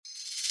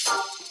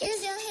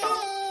Is your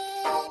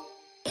healing?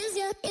 Is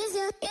your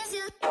healing?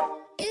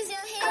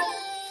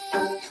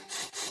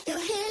 Your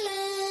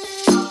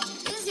healing?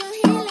 Is your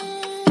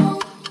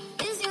healing?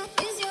 Is your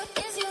healing?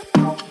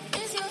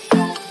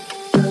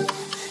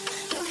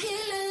 Your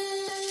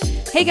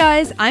healing? Hey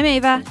guys, I'm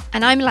Ava,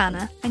 And I'm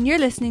Lana. and you're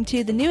listening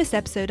to the newest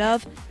episode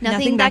of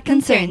Nothing That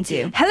Concerns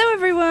You. Hello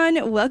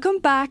everyone, welcome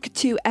back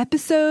to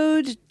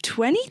episode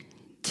 22?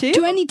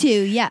 22,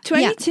 yeah.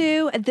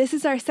 22. This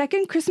is our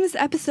second Christmas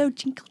episode.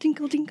 Jingle,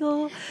 jingle,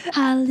 jingle.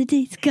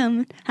 Holidays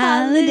coming.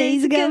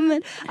 Holidays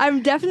coming.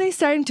 I'm definitely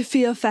starting to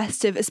feel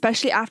festive,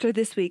 especially after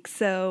this week.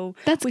 So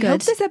That's we good.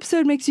 hope this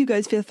episode makes you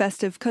guys feel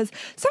festive, because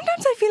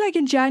sometimes I feel like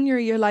in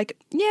January you're like,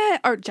 yeah,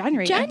 or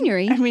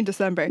January. I mean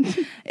December.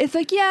 It's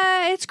like,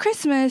 yeah, it's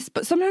Christmas,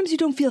 but sometimes you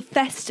don't feel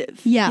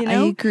festive. Yeah, you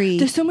know? I agree.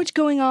 There's so much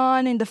going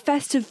on and the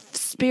festive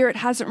spirit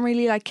hasn't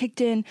really like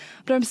kicked in,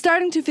 but I'm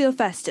starting to feel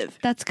festive.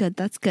 That's good.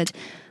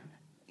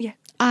 Yeah.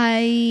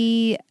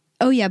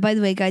 Oh yeah, by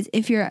the way, guys,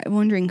 if you're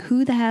wondering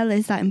who the hell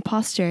is that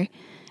imposter,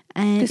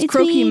 This it's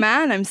croaky me.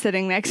 man I'm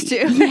sitting next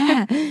to.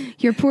 Yeah,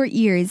 your poor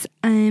ears.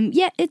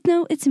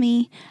 It's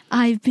me.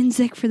 I've been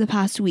sick for the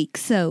past week,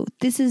 so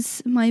this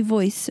is my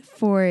voice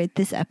for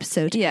this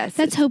episode. Yes.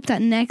 Let's hope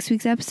that next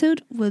week's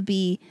episode will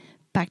be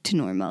back to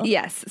normal.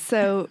 Yes,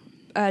 so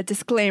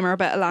disclaimer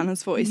about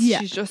Alana's voice. Yeah.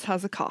 She just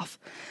has a cough.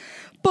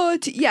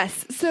 But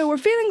yes, so we're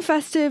feeling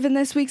festive in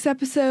this week's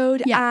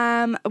episode.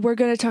 Yeah. We're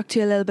going to talk to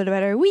you a little bit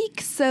about our week.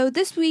 So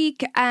this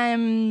week,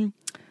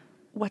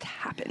 what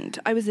happened?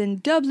 I was in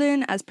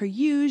Dublin as per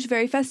usual,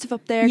 very festive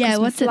up there. Yeah, Christmas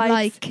what's it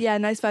lights. like? Yeah,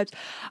 nice vibes.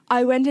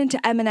 I went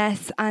into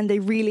M&S and they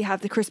really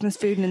have the Christmas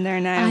food in there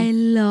now. I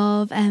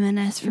love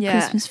M&S for Yeah.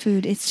 Christmas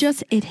food. It's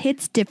just, it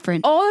hits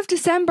different. All of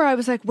December I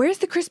was like, where's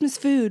the Christmas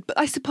food? But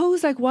I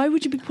suppose, like, why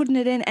would you be putting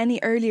it in any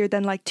earlier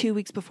than like 2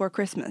 weeks before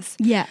Christmas?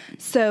 Yeah.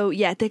 So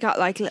yeah, they got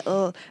like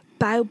little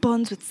bao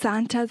buns with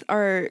Santas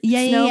or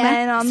Yeah,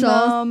 snowmen on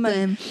Saw them.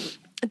 And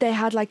they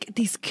had like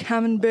these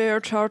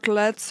camembert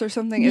tartelettes or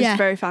something. It was Yeah.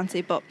 very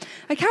fancy, but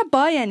I can't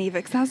buy any of it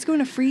because it has to go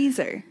in a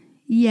freezer.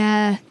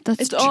 Yeah,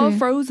 that's It's true. all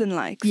frozen,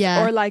 like,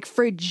 Yeah. or like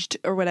fridged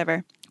or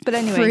whatever. But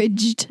anyway,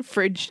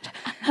 Fridged.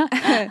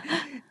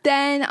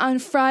 Then on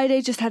Friday,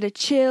 just had a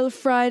chill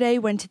Friday.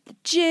 Went to the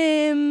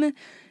gym.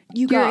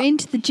 You're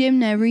into the gym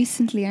now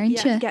recently,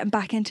 aren't Yeah, you? getting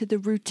back into the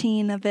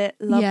routine of it,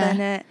 loving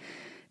it,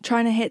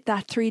 trying to hit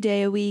that 3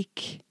 day a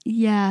week.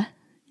 Yeah.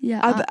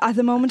 Yeah. At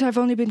the moment, I've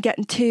only been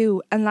getting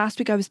 2, and last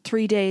week I was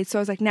 3 days, so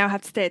I was like, now I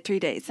have to stay at 3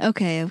 days.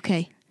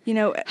 Okay. You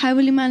know, How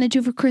will you manage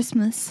over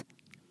Christmas?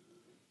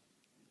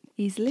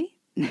 easily.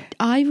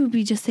 I would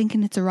be just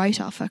thinking it's a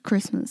write-off at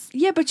Christmas.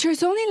 Yeah, but sure,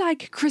 it's only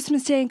like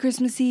Christmas Day and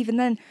Christmas Eve, and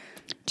then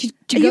Do you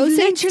go You've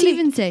St. literally-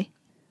 Stephen's Day?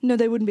 no,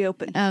 they wouldn't be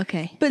open.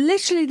 Okay. But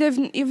literally,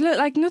 you've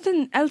like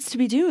nothing else to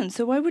be doing,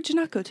 so why would you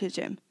not go to a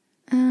gym?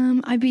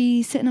 I'd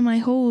be sitting in my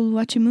hole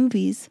watching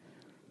movies.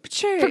 But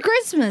sure, For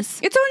Christmas.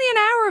 it's only an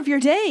hour of your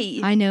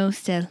day. I know,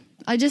 still.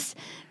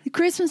 The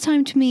Christmas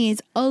time to me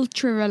is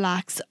ultra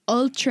relaxed,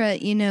 ultra,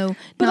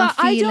 But not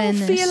I feeling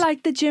don't feel it.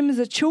 like the gym is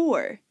a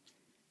chore.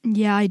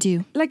 Yeah, I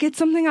do. Like, it's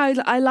something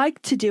I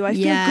like to do. I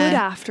feel Yeah. good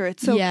after it.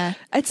 So Yeah.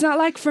 it's not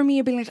like for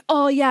me being like,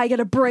 oh yeah, I get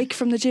a break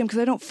from the gym, because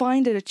I don't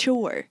find it a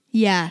chore.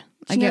 Yeah,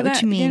 I Do get know what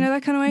that? you mean. You know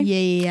that kind of way?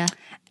 Yeah.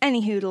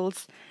 Any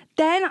hoodles.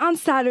 Then on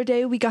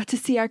Saturday, we got to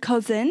see our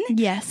cousin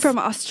Yes. from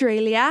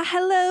Australia.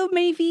 Hello,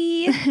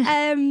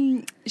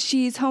 Mavie.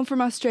 She's home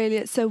from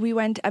Australia. So we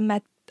went and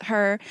met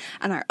her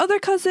and our other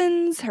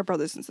cousins, her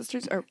brothers and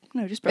sisters, or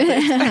no, just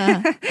brothers,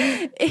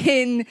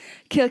 in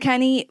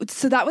Kilkenny.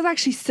 So that was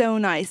actually so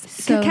nice.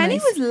 So Kilkenny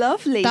nice. was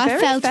lovely. That Very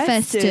felt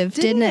festive,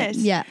 didn't it?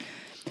 Yeah.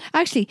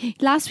 Actually,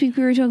 last week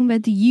we were talking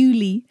about the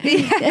Yule,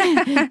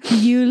 the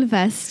Yule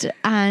Fest,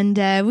 and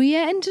we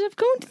ended up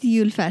going to the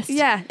Yule Fest.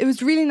 Yeah, it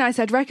was really nice.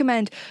 I'd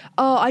recommend.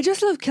 Oh, I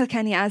just love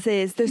Kilkenny as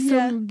is. There's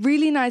some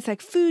really nice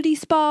like foodie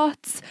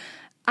spots,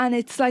 and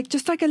it's like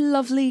just like a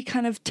lovely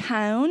kind of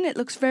town. It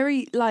looks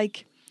very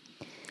like,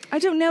 I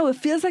don't know. It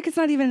feels like it's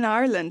not even in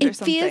Ireland or It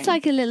something. feels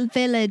like a little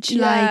village,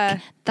 Yeah.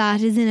 like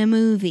that is in a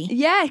movie.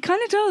 Yeah, it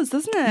kind of does,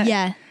 doesn't it?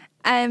 Yeah.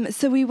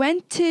 So we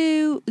went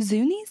to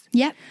Zuni's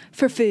Yep.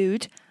 for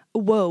food.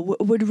 Whoa,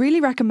 would really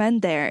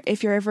recommend there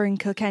if you're ever in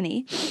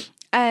Kilkenny.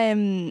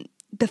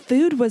 The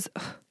food was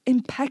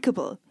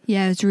impeccable,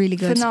 Yeah, it was really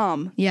good.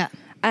 phenom. Yeah.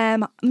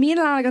 Me and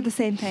Alana got the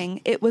same thing.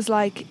 It was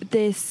like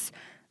this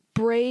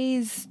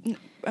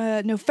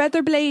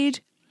feather blade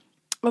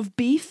of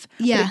beef.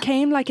 Yeah. But it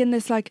came like in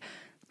this like,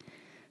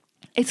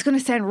 it's going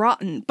to sound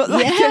rotten, but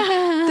like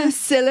Yeah. the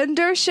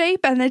cylinder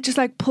shape, and it just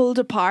like pulled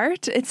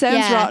apart. It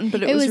sounds rotten,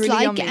 but it was really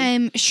like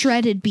yummy.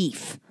 shredded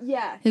beef.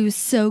 Yeah. It was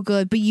so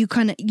good, but you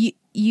kind of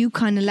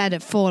let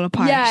it fall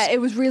apart. Yeah,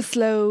 it was real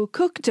slow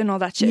cooked and all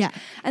that shit. Yeah.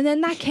 And then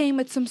that came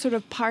with some sort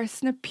of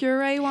parsnip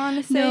puree, I want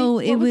to say. No,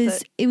 What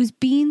it was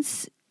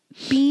beans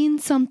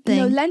something.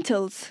 No,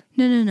 lentils.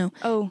 No.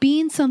 Oh.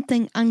 Bean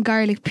something and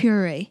garlic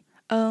puree.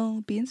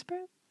 Oh, bean sprout?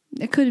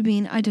 It could have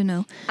been, I don't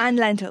know. And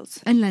lentils.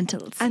 And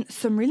lentils. And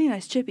some really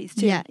nice chippies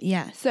too.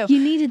 Yeah. So-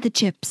 you needed the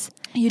chips.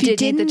 You If you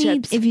did need the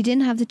didn't chips. if you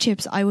didn't have the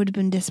chips, I would have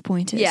been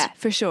disappointed. Yeah,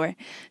 for sure.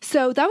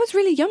 So that was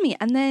really yummy.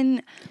 And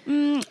then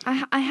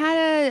I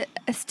had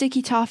a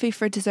sticky toffee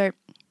for dessert,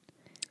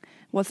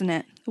 wasn't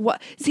it?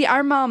 What? See,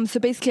 our mom. So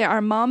basically,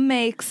 our mom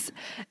makes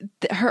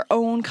her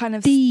own kind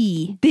of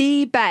the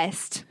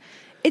best.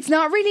 It's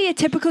not really a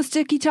typical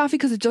sticky toffee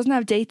because it doesn't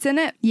have dates in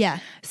it. Yeah.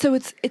 So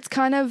it's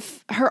kind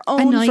of her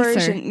own nicer.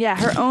 version. Yeah,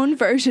 her own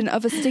version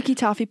of a sticky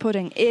toffee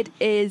pudding. It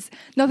is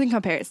nothing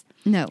compares.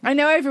 No. I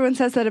know everyone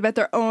says that about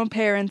their own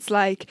parents,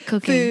 like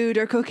Cooking. food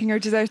or cooking or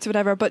desserts or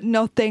whatever, but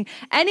nothing.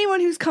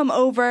 Anyone who's come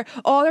over,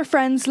 all their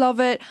friends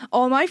love it.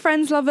 All my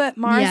friends love it.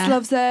 Mars Yeah.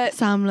 loves it.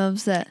 Sam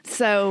loves it.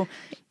 So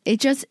It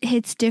just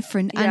hits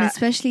different, and Yeah.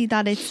 especially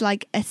that it's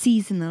like a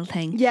seasonal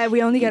thing yeah,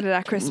 we only get it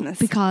at Christmas.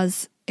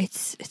 because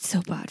it's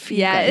so bad for you.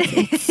 Yeah.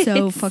 guys. It's so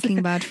It's-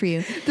 fucking bad for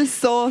you. The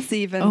sauce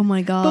even. Oh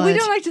my god! But we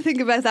don't like to think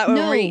about that when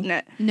no, we're eating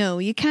it. No,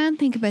 you can't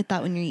think about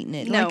that when you're eating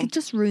it. No. Like it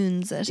just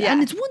ruins it, Yeah.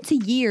 and it's once a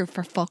year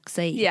for fuck's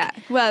sake. Yeah.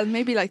 Well,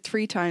 maybe like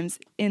 3 times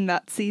in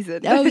that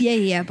season. Oh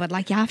yeah, but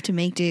like you have to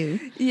make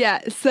do. Yeah,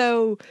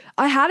 so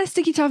I had a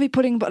sticky toffee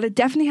pudding, but it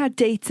definitely had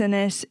dates in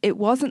it. It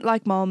wasn't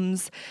like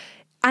Mum's.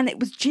 And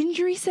it was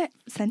gingery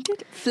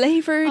scented,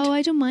 flavoured. Oh,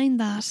 I don't mind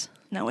that.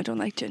 No, I don't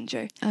like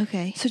ginger.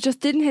 Okay. So just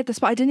didn't hit the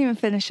spot. I didn't even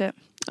finish it.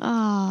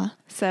 Ah,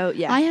 So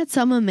yeah. I had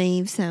some of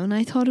Maeve's now, and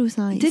I thought it was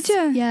nice. Did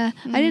you? Yeah,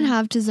 I didn't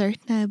have dessert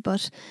now,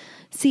 but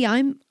see,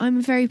 I'm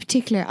very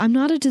particular. I'm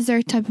not a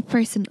dessert type of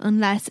person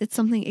unless it's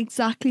something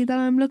exactly that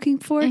I'm looking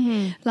for,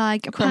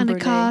 like a Creme panna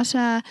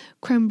cotta,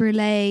 creme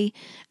brulee,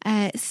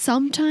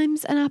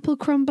 sometimes an apple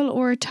crumble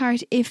or a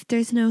tart if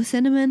there's no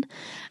cinnamon,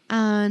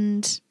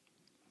 and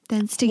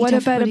then sticky What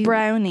toffee about a pudding.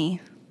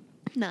 brownie?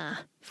 Nah,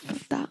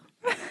 fuck that.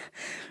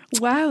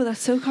 Wow, that's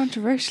so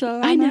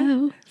controversial. I Anna.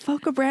 know.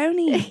 Fuck a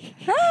brownie.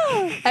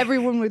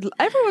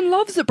 Everyone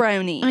loves a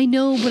brownie. I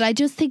know, but I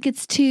just think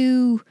it's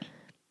too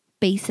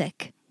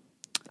basic.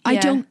 I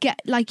Yeah. don't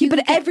get like you. but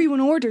could get- everyone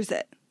orders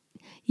it.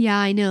 yeah,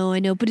 I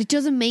know, but it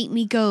doesn't make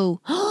me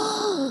go.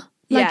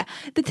 Yeah.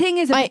 The thing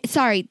is,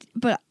 Sorry,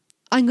 but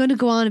I'm going to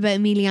go on about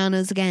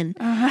Emiliano's again.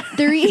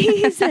 The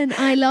reason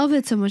I love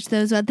it so much, though,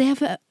 is that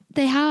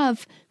they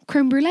have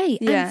creme brulee,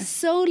 Yeah. and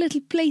so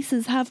little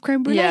places have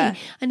creme brulee. Yeah.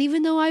 And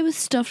even though I was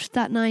stuffed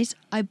that night,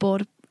 I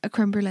bought a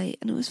creme brulee,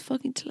 and it was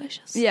fucking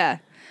delicious. yeah.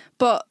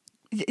 But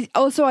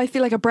also, I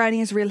feel like a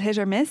brownie is a real hit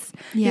or miss.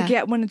 Yeah. You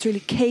get when it's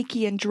really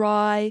cakey and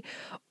dry,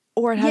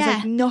 or it has Yeah.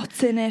 like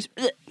nuts in it.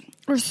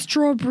 Or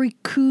strawberry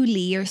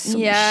coulis or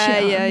some Yeah,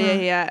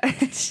 shit. yeah.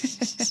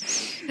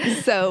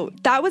 So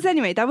that was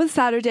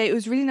Saturday. It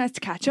was really nice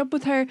to catch up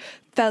with her.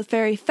 Felt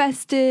very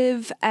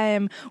festive.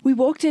 We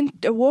walked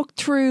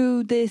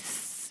through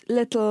this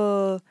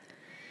little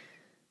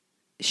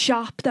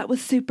shop that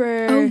was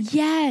super Oh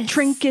yes,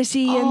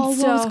 trinkety and What was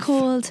stuff. it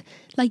called?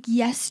 Like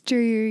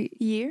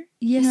yesteryear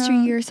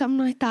or something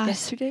like that.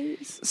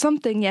 Yesterday's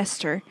something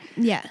yester.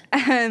 Yeah,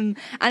 And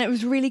it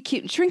was really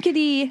cute,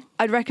 trinkety.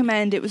 I'd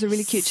recommend. It was a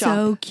really cute shop.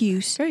 so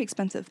cute. Very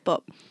expensive,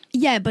 but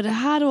Yeah, but it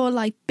had all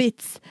like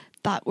bits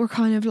that were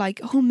kind of like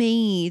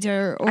homemade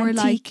or like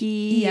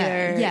antique-y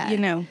or, you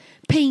know.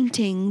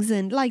 paintings,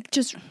 and like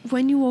just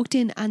when you walked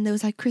in and there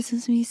was like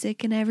Christmas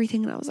music and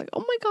everything, and I was like,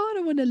 oh my god,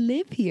 I want to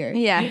live here.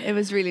 Yeah, it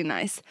was really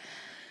nice.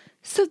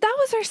 So that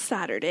was our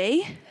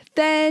Saturday.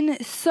 Then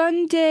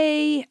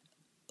Sunday,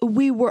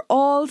 we were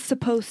all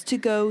supposed to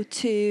go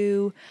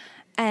to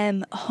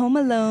Home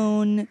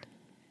Alone,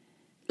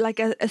 like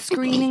a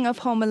screening of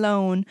Home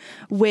Alone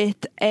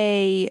with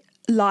a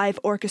live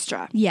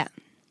orchestra. Yeah.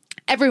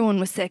 Everyone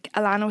was sick.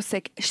 Alana was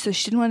sick, so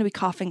she didn't want to be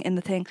coughing in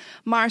the thing.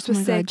 Mars was Oh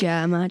my sick. god,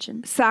 yeah,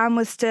 imagine. Sam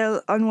was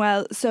still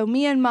unwell. So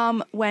me and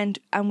Mom went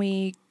and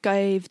we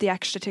gave the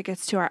extra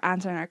tickets to our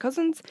aunts and our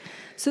cousins.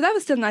 So that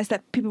was still nice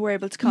that people were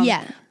able to come.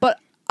 Yeah. But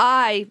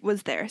I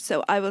was there,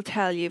 so I will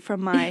tell you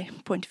from my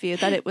point of view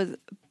that it was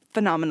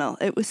phenomenal.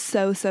 It was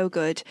so, so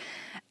good.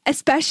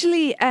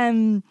 Especially,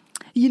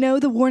 you know,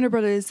 the Warner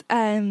Brothers,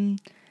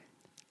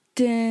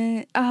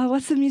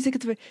 what's the music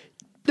at the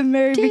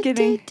very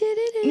beginning?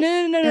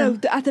 No.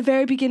 At the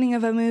very beginning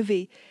of a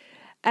movie.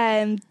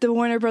 The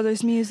Warner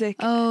Brothers music.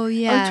 Oh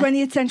yeah. Or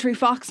 20th Century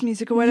Fox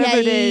music or whatever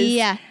it is.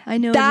 Yeah, I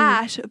know. what you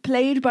mean. That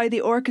played by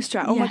the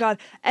orchestra. Oh my Yeah. god,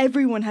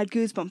 everyone had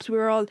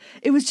goosebumps.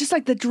 It was just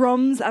like the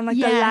drums and like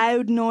the Yeah.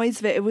 loud noise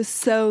of it. It was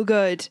so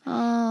good.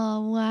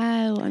 Oh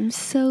wow, I'm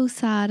so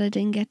sad I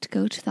didn't get to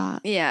go to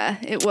that. Yeah,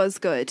 it was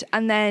good.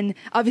 And then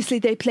obviously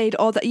they played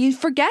all that. You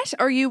forget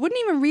or you wouldn't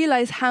even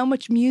realize how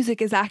much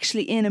music is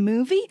actually in a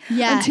movie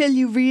Yeah. until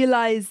you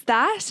realize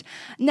that.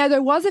 Now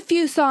there was a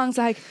few songs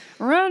like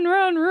Run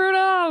Run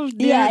Rudolph.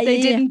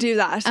 They didn't do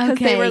that because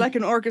they Okay. were like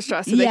an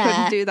orchestra, so they Yeah.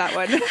 couldn't do that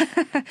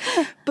one.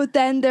 But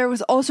then there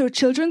was also a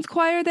children's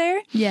choir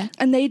there. Yeah.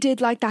 And they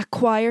did like that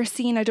choir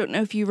scene. I don't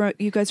know if you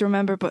guys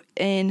remember, but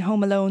in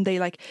Home Alone they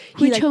like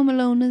Which Home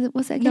Alone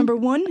was it again? number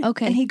one.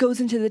 Okay. And he goes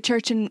into the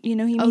church and, you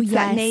know, he Oh, meets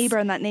that yes. neighbour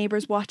and that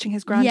neighbour's watching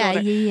his Yeah,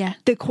 granddaughter. yeah.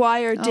 The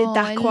choir did Oh,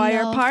 that I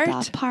choir love part.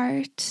 That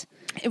part.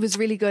 It was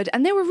really good.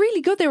 And they were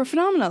really good. They were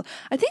phenomenal.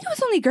 I think it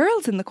was only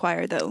girls in the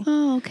choir though.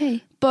 Oh,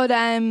 okay. But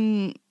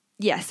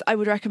yes, I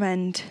would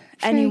recommend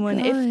Very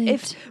anyone. good.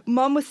 If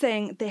Mum was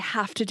saying they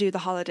have to do The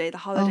Holiday, The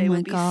Holiday my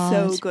would be God.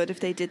 so good if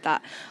they did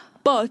that.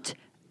 But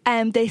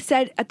they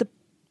said at the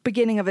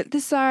beginning of it,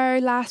 this is our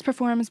last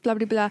performance, blah,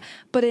 blah, blah.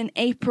 But in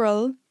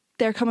April,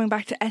 they're coming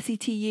back to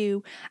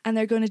SETU and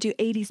they're going to do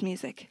 80s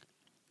music.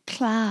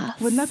 Class.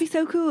 Wouldn't that be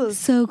so cool?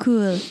 so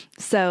cool?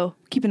 So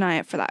keep an eye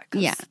out for that.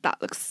 'Cause Yeah. that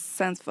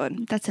sounds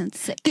fun. That sounds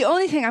sick. The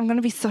only thing, I'm going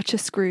to be such a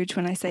Scrooge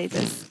when I say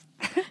this,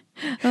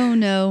 Oh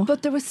no.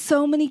 but there was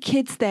so many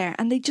kids there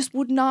and they just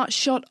would not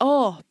shut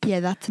up. Yeah,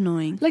 that's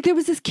annoying. Like there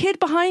was this kid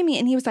behind me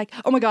and he was like,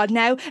 oh my God,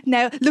 now,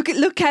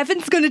 look,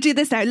 Kevin's going to do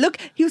this now. Look,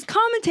 he was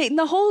commentating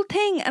the whole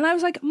thing. And I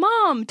was like,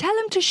 Mom, tell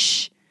him to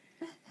shh.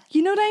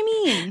 You know what I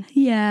mean?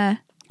 Yeah,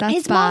 that's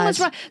His bad. mom was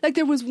right. Like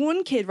there was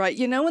one kid, right?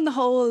 You know when the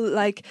whole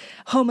like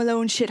Home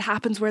Alone shit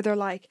happens where they're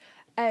like,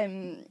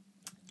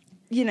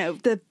 you know,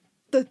 the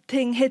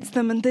thing hits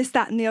them and this,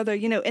 that and the other,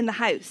 you know, in the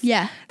house.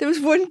 Yeah. There was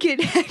one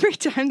kid every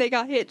time they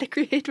got hit, the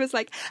kid was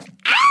like,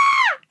 ah!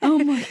 Oh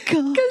my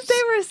god. Because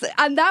they were,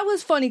 and that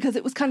was funny because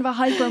it was kind of a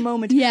hyper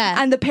moment. Yeah.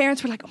 And the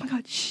parents were like, oh my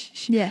God,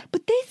 shh. Yeah.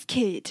 But this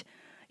kid,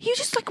 he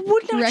just like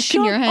would not Wrecking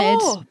shut your head.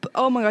 up.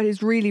 Oh my God,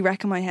 he's really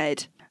wrecking my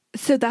head.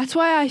 So that's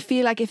why I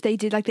feel like if they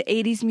did like the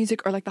 80s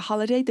music or like The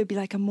Holiday, there'd be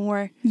like a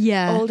more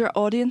Yeah. older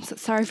audience.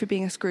 Sorry for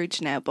being a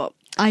Scrooge now, but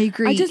I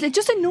agree. it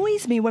just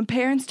annoys me when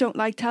parents don't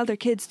like tell their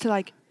kids to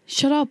like,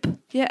 Shut up.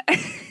 yeah.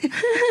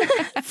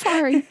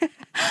 Sorry.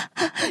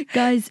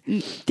 Guys,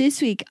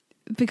 this week,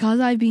 because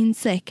I've been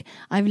sick,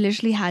 I've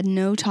literally had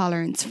no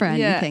tolerance for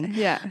anything.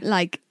 Yeah.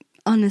 Like,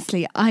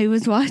 honestly, I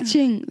was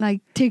watching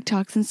like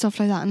TikToks and stuff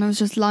like that, and I was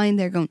just lying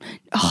there going,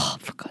 oh,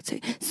 for God's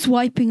sake,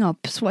 swiping up.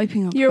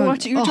 You're going,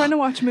 watching, you're "Oh." trying to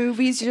watch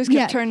movies, you just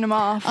kept turning them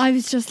off. I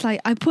was just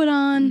like, I put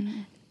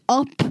on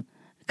Up,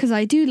 because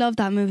I do love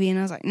that movie, and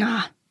I was like,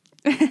 nah.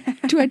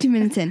 20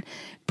 minutes in,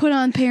 put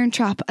on Parent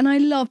Trap, and I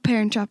love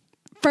Parent Trap.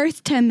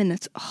 First 10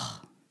 minutes,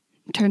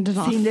 turned it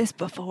off. Seen this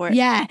before.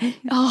 Yeah.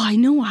 Oh, I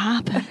know what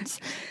happens.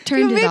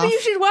 Turned it Maybe off.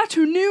 you should watch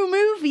her new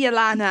movie,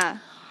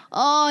 Alana.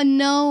 Oh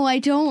no, I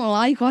don't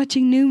like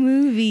watching new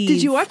movies.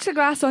 Did you watch the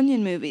Glass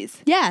Onion movies?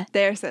 Yeah.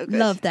 They're so good.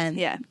 Love them.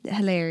 Yeah.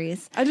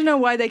 Hilarious. I don't know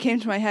why they came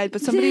to my head, but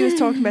somebody was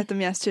talking about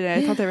them yesterday.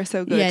 I thought they were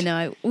so good. Yeah,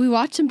 no, we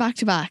watched them back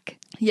to back.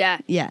 Yeah.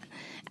 Yeah.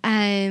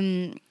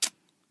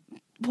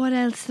 What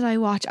else did I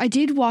watch? I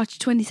did watch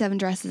 27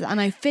 Dresses,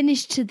 and I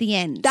finished to the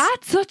end.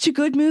 That's such a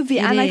good movie,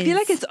 It and I feel is.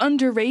 like it's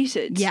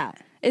underrated. Yeah.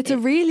 It's a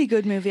really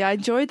good movie. I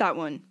enjoyed that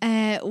one.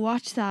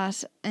 Watch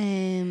that.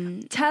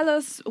 Tell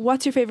us,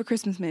 what's your favourite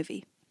Christmas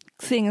movie?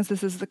 Seeing as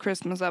this is the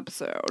Christmas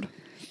episode.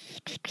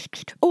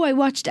 Oh, I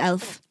watched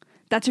Elf.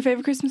 That's your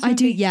favourite Christmas movie? I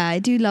do. Yeah, I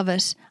do love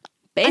it.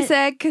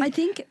 Basic. I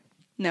think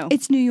no.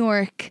 it's New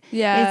York.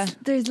 Yeah.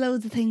 There's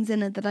loads of things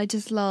in it that I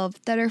just love,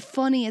 that are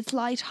funny. It's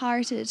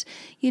light-hearted.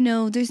 You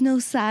know, there's no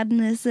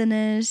sadness in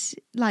it,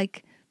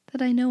 like,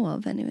 that I know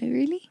of anyway,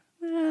 really.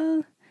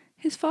 Well,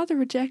 his father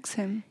rejects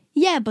him.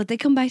 Yeah, but they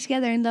come back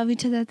together and love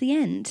each other at the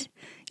end.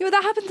 You know,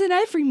 that happens in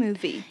every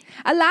movie.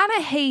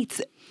 Alana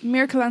hates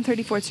Miracle on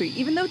 34th Street,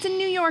 even though it's in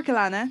New York,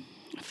 Alana.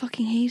 I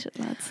fucking hate it,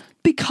 lads.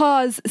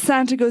 Because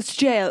Santa goes to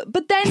jail,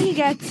 but then he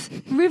gets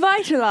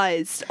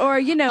revitalized, or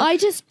you know, I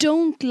just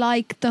don't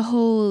like the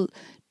whole...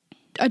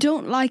 I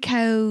don't like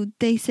how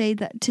they say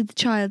that to the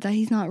child that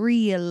he's not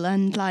real,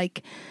 and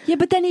like... yeah,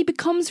 but then he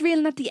becomes real,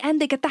 and at the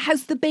end they get the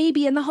house, the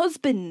baby, and the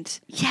husband.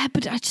 Yeah,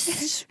 but I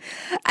just...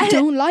 I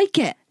don't like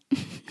it.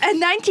 A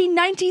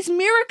 1990s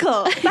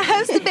miracle. The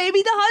house, the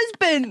baby, the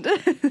husband.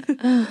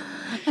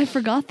 I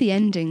forgot the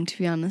ending, to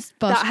be honest.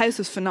 But That house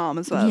was phenomenal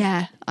as well.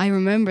 yeah, I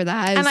remember the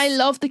house. And I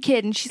love the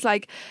kid, and she's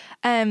like,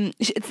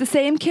 it's the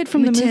same kid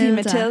from the movie Matilda.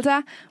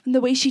 Matilda, and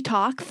the way she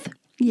talks.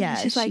 Yeah,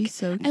 she's like,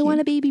 so cute. I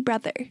want a baby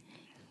brother.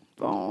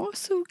 Oh,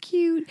 so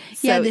cute.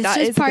 So Yeah, there's that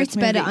is a just good parts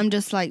about it. movie. I'm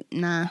just like,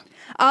 nah.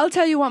 I'll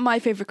tell you what my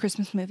favorite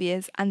Christmas movie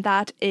is, and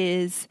that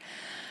is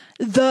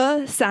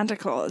The Santa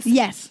Claus.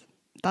 Yes,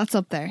 that's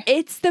up there.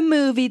 It's the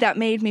movie that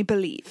made me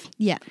believe.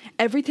 Yeah.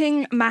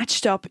 Everything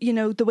matched up, you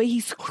know, the way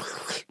he's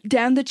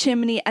down the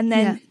chimney and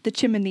then Yeah. the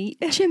chimney.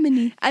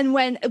 Chimney. And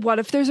what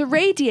if there's a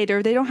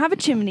radiator? They don't have a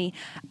chimney.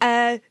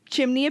 A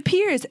chimney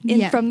appears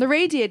Yeah. from the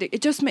radiator.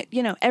 It just made,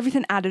 you know,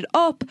 everything added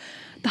up.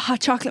 The hot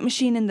chocolate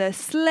machine in the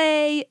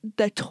sleigh,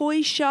 the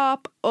toy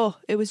shop. Oh,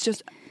 it was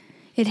just,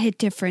 It hit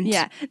different.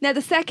 yeah. Now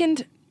the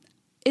second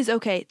is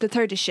okay. The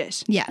third is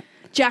shit. Yeah.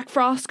 Jack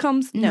Frost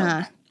comes. No.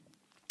 Nah.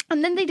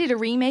 And then they did a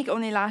remake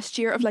only last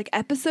year of like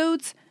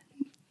episodes.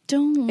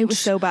 Don't. It was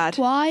so bad.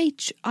 Why?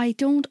 I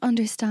don't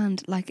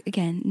understand. Like,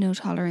 again, no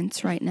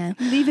tolerance right now.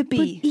 Leave it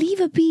be. But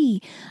leave it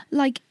be.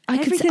 Like,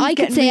 Everything's I could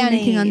getting say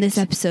anything on remade. this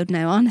episode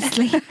now,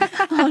 honestly.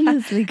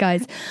 Honestly,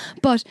 guys.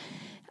 But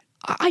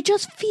I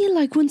just feel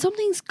like when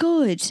something's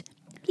good,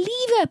 leave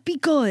it be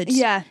good.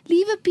 Yeah.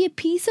 Leave it be a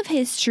piece of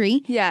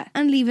history. Yeah.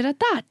 And leave it at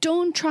that.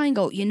 Don't try and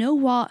go, you know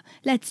what?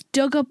 Let's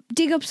dig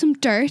up some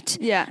dirt.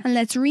 Yeah. And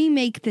let's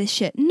remake this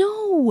shit.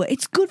 No,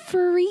 it's good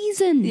for a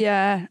reason.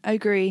 Yeah, I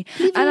agree.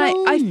 Leave and I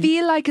alone.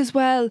 feel like as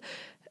well,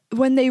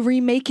 when they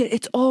remake it,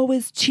 it's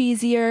always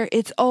cheesier.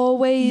 It's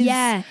always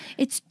Yeah,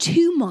 it's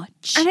too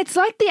much. and it's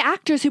like the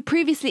actors who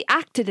previously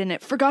acted in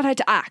it forgot how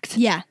to act.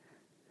 yeah.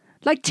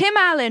 Like Tim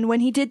Allen, when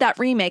he did that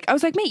remake, I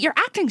was like, mate, you're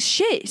acting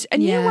shit.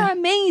 And you Yeah. were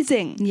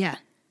amazing Yeah.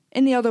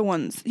 in the other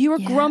ones. You were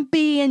Yeah.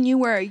 grumpy and you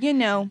were, you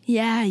know,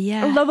 Yeah,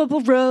 yeah. a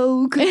lovable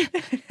rogue. Who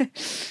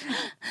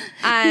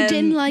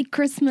didn't like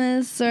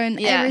Christmas and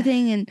yeah.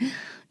 everything and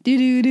do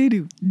do do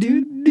do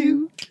do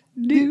do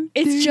do.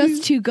 It's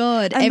just too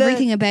good. And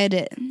Everything about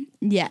it.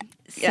 Yeah.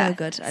 So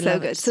good. I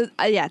love it. So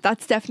yeah,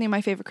 that's definitely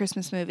my favorite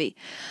Christmas movie.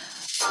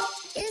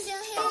 Is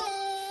your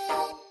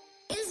healing?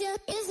 Is your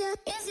healing?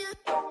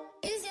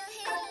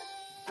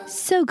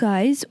 So,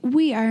 guys,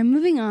 we are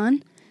moving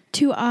on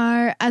to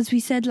our, as we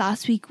said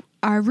last week,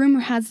 our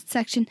Rumour Has It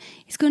section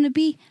is going to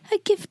be a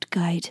gift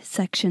guide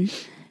section.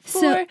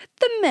 For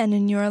the men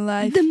in your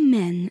life. The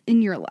men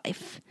in your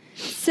life.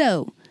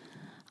 So,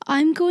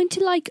 I'm going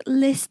to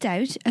list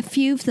out a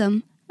few of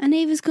them, and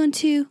Ava's going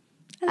to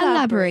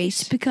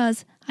elaborate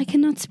because I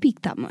cannot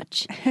speak that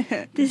much.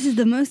 This is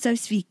the most I've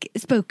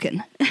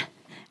spoken,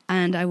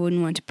 and I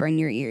wouldn't want to burn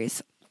your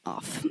ears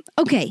off.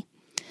 Okay,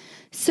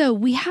 so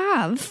we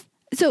have.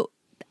 So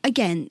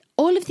again,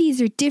 all of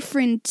these are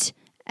different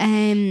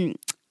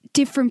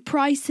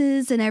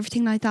prices and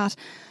everything like that.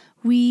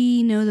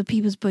 We know that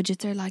people's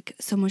budgets are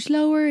so much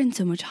lower and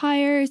so much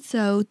higher.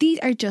 So these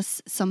are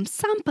just some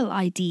sample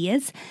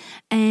ideas.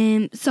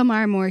 Some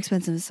are more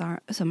expensive,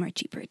 some are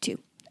cheaper too.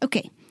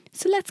 Okay,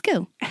 so let's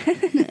go.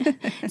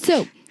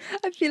 So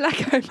I feel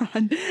like I'm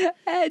on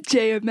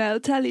JML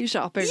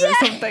teleshopping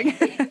or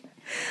something.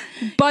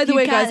 By the You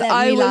way, guys, can't let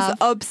I me was laugh.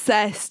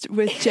 obsessed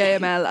with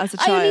JML as a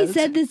I only child.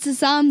 said this to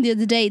Sam the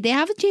other day. They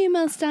have a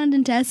JML stand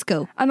in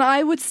Tesco. And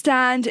I would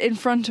stand in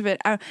front of it.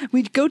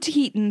 We'd go to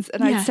Heaton's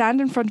and Yeah. I'd stand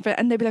in front of it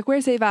and they'd be like,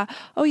 where's Ava?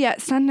 Oh yeah,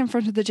 stand in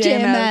front of the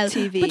JML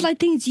TV. But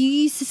things you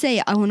used to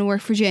say, I want to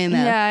work for JML.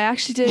 yeah, I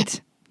actually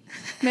did.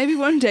 Maybe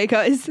one day,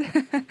 guys.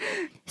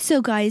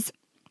 So guys,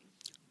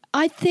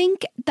 I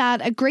think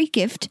that a great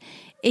gift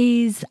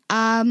is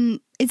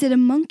it a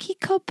monkey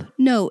cup?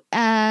 No,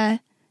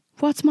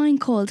 what's mine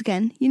called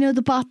again? You know,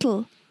 the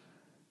bottle.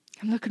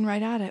 I'm looking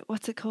right at it.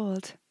 What's it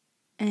called?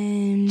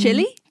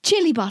 Chili?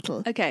 Chili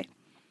bottle. Okay.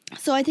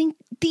 So I think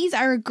these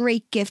are a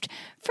great gift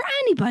for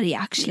anybody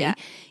actually. Yeah.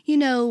 You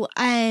know,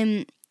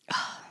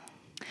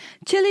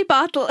 Chili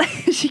bottle.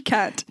 She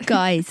can't.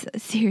 guys,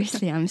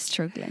 seriously, I'm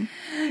struggling.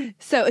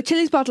 So a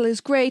Chili's bottle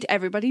is great.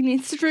 Everybody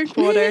needs to drink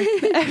water.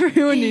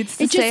 Everyone needs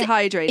to stay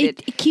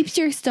hydrated. It keeps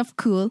your stuff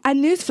cool.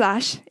 And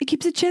newsflash, it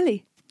keeps it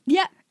chilly.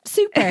 Yeah,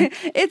 super.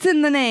 It's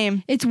in the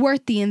name. It's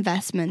worth the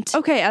investment.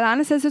 Okay,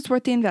 Alana says it's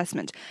worth the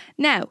investment.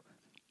 Now,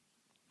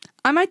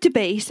 I might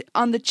debate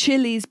on the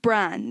Chili's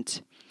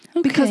brand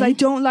because Okay. I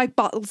don't like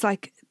bottles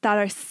like that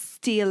are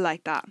steel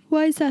like that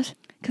Why is that?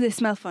 because they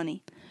smell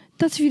funny.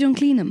 That's if you don't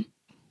clean them.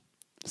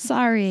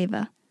 Sorry,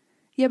 Ava.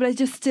 Yeah, but I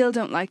just still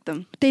don't like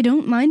them. They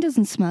don't. Mine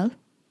doesn't smell.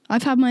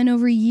 I've had mine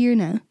over a year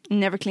now.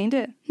 Never cleaned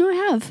it. No, I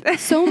have.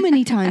 So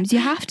many times. You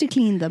have to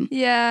clean them.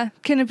 Yeah,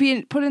 can it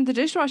be put in the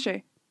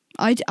dishwasher?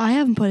 I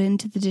haven't put it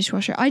into the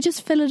dishwasher. I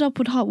just fill it up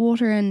with hot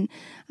water and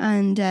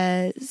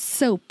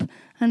soap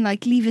and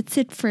leave it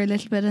sit for a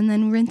little bit and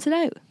then rinse it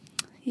out.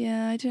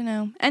 Yeah, I don't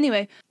know.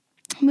 Anyway,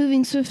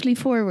 Moving swiftly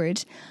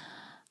forward.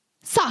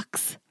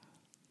 Socks.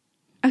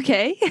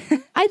 okay.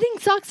 I think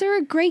socks are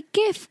a great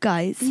gift,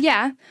 guys.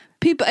 Yeah,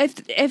 people.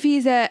 If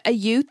he's a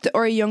youth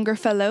or a younger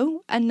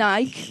fellow, a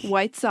Nike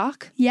white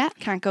sock Yeah.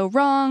 can't go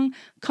wrong.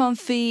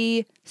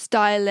 Comfy,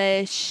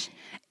 stylish.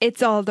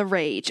 It's all the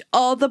rage.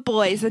 All the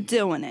boys are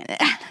doing it.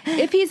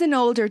 If he's an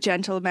older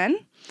gentleman,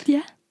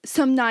 Yeah.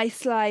 some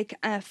nice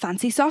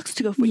fancy socks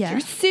to go with Yeah. your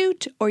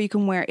suit, or you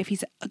can wear if he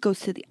goes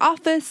to the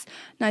office,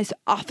 nice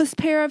office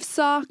pair of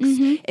socks.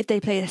 If they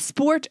play a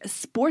sport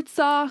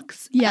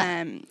socks.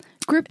 Yeah.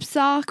 Grip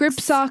socks. Grip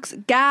socks,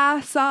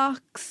 gas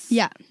socks.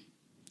 Yeah.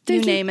 You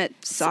There's name it,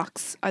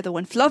 socks are the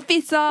one. Fluffy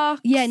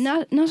socks. Yeah,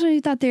 not only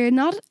that, they're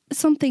not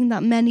something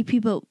that many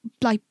people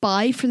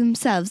buy for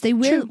themselves. They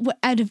will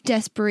out of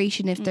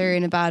desperation if they're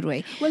in a bad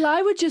way. Well,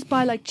 I would just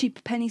buy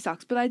cheap penny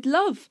socks, but I'd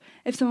love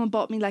if someone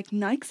bought me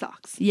Nike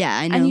socks. Yeah,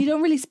 I know. And you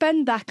don't really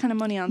spend that kind of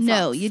money on socks.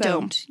 No, you so-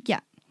 don't. Yeah.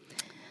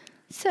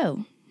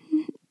 So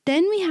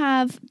then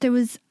there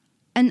was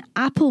an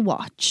Apple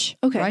Watch.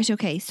 Okay. Right.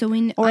 Okay. So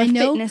Or I a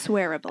know. fitness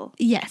wearable.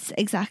 Yes,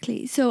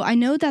 exactly. So I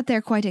know that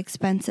they're quite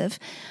expensive,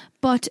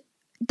 but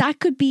that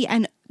could be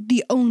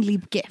the only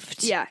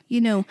gift. Yeah. You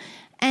know,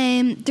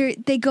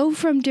 they go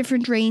from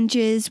different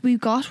ranges. We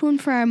got one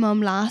for our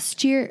mum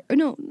last year. Or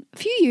no, a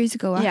few years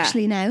ago Yeah.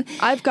 actually now.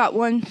 I've got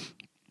one.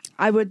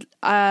 I would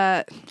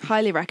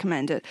highly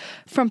recommend it.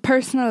 From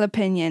personal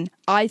opinion,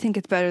 I think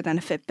it's better than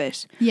a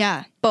Fitbit.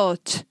 Yeah.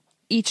 But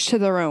each to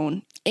their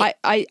own. I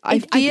I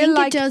feel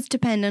think it does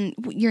depend on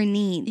your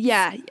needs.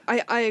 Yeah,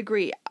 I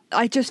agree.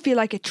 I just feel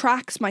like it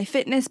tracks my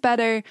fitness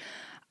better.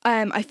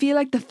 I feel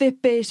like the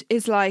Fitbit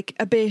is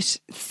a bit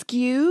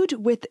skewed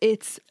with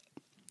its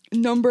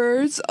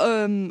numbers,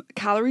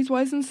 calories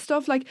wise and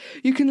stuff. Like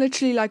you can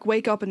literally like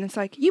wake up and it's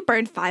like you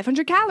burned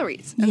 500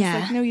 calories. And Yeah.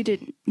 it's like, no, you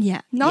didn't.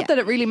 Yeah. Not yeah. that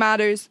it really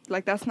matters.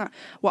 Like that's not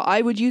what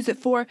I would use it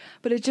for.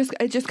 But it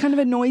just kind of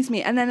annoys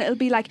me. And then it'll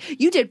be like,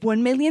 you did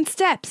 1 million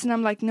steps, and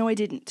I'm like, no, I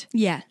didn't.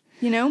 Yeah.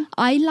 You know.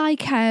 I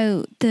like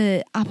how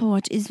the Apple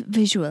Watch is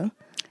visual.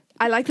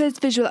 I like that it's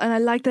visual, and I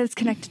like that it's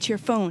connected to your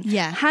phone.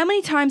 Yeah. How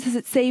many times has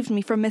it saved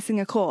me from missing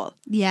a call?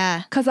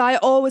 Yeah. Because I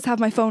always have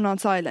my phone on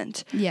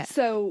silent. Yeah.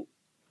 So,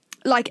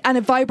 like, and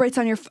it vibrates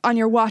on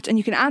your watch, and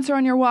you can answer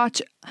on your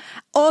watch.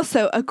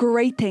 Also, a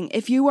great thing,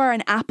 if you are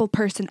an Apple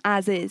person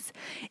as is,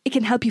 it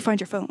can help you find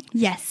your phone.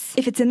 Yes.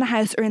 If it's in the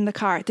house or in the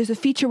car, there's a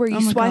feature where you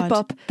Oh my swipe God.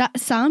 up. That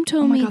Sam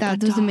told Oh my me God, that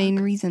that was the dog. main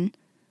reason.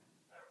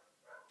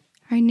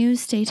 Our new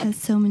estate has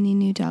so many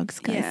new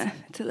dogs, guys. Yeah,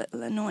 it's a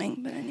little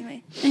annoying, but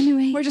anyway.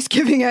 Anyway. We're just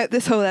giving out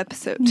this whole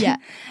episode. Yeah.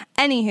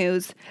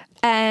 Anywho's,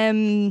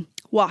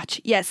 watch.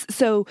 Yes.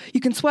 So you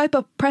can swipe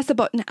up, press a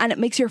button, and it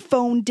makes your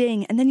phone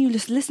ding, and then you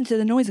just listen to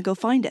the noise and go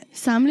find it.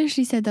 Sam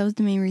literally said that was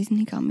the main reason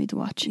he got me the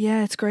watch.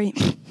 Yeah, it's great.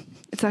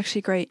 It's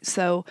actually great.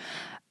 So,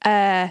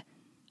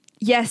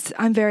 yes,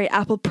 I'm very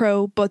Apple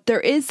Pro, but there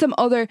is some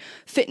other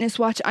fitness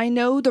watch. I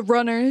know the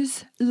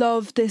runners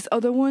love this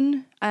other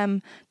one.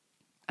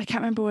 I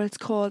can't remember what it's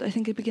called. I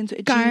think it begins with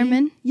a G.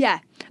 Garmin? Yeah,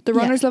 the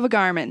runners love a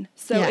Garmin.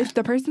 So Yeah. if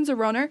the person's a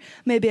runner,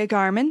 maybe a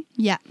Garmin.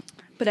 Yeah.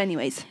 But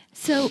anyways,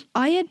 So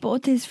I had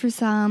bought this for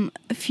Sam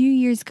a few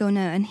years ago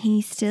now, and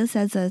he still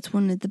says that it's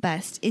one of the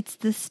best. It's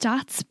the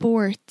Stat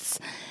Sports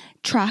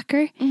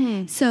tracker.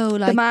 So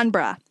like the Man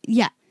Bra.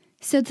 yeah.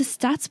 So the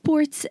Stat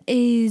Sports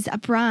is a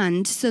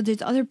brand. So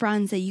there's other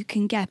brands that you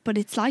can get, but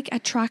it's like a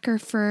tracker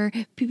for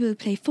people who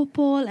play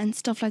football and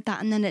stuff like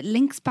that. And then it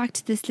links back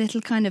to this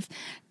little kind of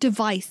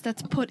device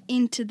that's put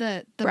into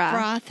the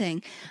bra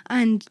thing.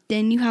 And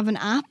then you have an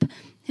app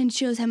and it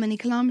shows how many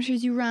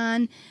kilometers you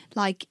ran,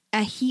 like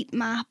a heat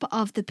map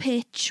of the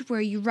pitch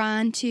where you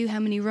ran to, how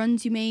many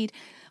runs you made,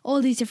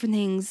 all these different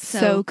things.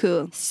 So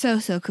cool. So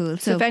cool.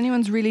 So if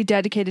anyone's really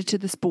dedicated to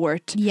the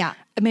sport, yeah,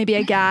 maybe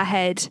a ga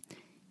head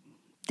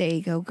there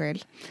you go, girl.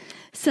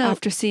 So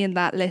after seeing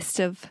that list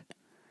of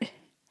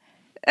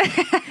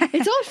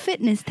it's all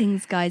fitness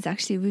things, guys.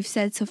 Actually, we've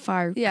said so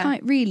far, Yeah.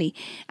 really,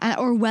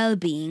 or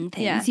well-being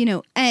things, Yeah. you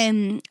know.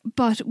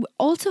 But we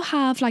also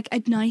have like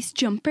a nice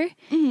jumper.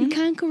 You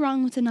can't go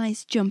wrong with a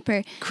nice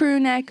jumper. crew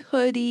neck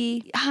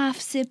hoodie. Half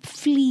zip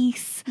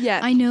fleece. Yeah.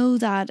 I know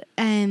that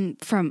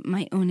from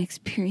my own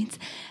experience.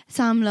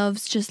 Sam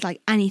loves just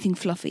like anything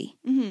fluffy,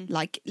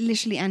 like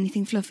literally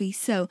anything fluffy.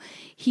 So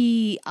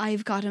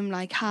I've got him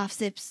like half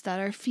zips that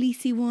are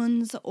fleecy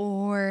ones,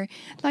 or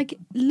like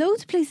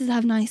loads of places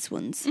have nice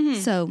ones.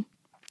 So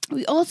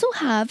we also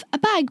have a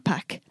bag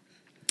pack.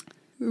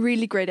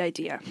 Really great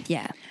idea.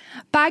 Yeah.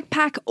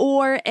 Backpack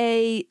or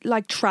a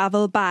like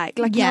travel bag.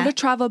 Like Yeah. not a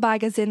travel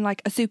bag as in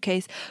like a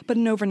suitcase, but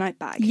an overnight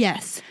bag.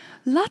 Yes.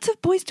 Lots of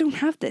boys don't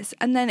have this.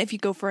 And then if you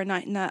go for a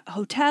night in a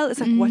hotel, it's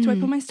like, what do I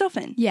put my stuff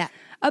in? Yeah.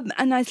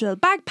 A nice little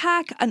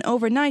backpack, an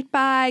overnight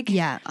bag.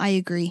 Yeah, I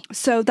agree.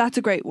 So that's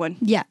a great one.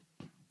 Yeah.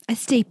 A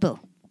staple.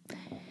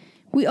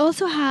 We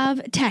also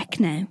have tech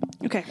now.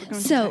 Okay, we're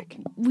going So to tech.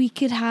 we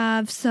could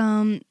have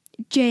some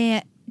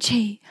I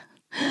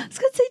was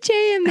going to say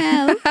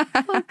JML.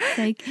 Fuck's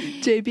sake.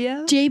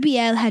 JBL?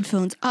 JBL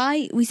headphones.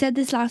 We said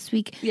this last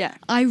week. Yeah.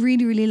 I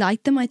really, really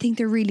like them. I think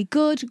they're really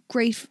good.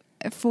 Great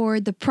for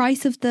the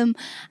price of them,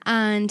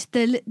 and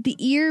the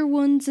ear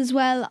ones as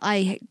well.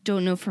 I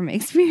don't know from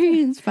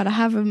experience, but I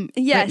have them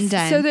written Yes.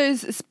 down. So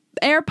there's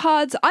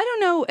AirPods. I don't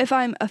know if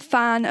I'm a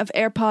fan of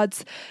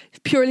AirPods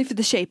purely for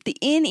the shape. The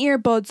in-ear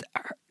buds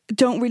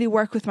don't really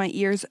work with my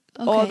ears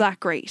all Okay. that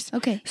great.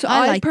 Okay. So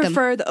I I like them.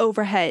 prefer the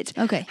overhead.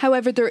 Okay.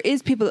 However, there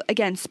is people,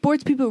 again,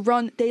 sports people who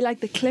run, they like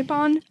the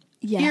clip-on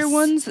Yes. ear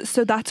ones.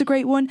 So that's a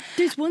great one.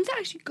 There's ones that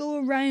actually go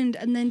around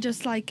and then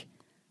just like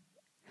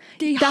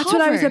That's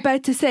what I was hover.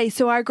 about to say.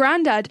 So our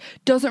granddad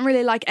doesn't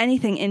really like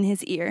anything in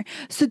his ear.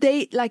 So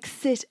they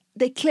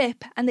they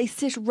clip and they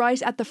sit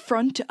right at the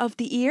front of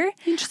the ear.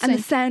 Interesting. And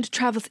the sound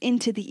travels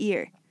into the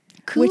ear.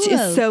 Which is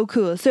Cool. so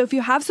cool. So if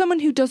you have someone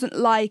who doesn't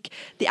like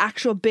the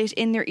actual bit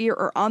in their ear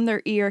or on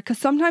their ear, because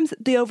sometimes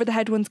the over the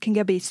head ones can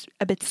get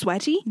a bit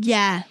sweaty.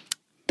 Yeah.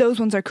 Those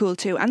ones are cool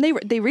too, and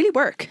they really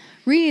work.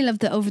 Really love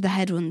the over the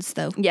head ones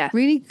though. Yeah.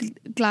 Really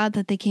glad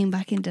that they came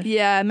back into.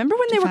 Yeah, remember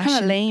when they were kind of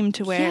fashion. lame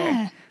to wear?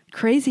 Yeah.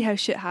 Crazy how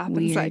shit happens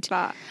Weird. like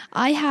that.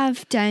 I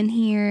have down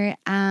here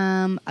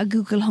a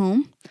Google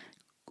Home.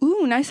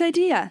 Ooh, nice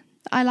idea.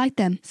 I like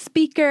them.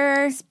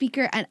 Speaker,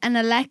 And an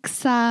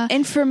Alexa.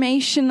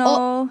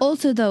 informational.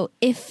 Also, though,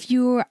 if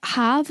you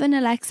have an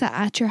Alexa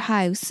at your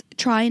house,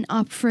 try and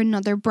opt for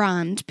another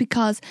brand,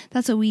 because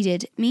that's what we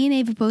did. Me and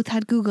Ava both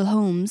had Google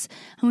Homes,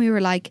 and we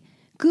were like,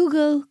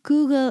 Google,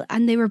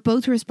 and they were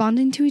both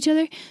responding to each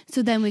other.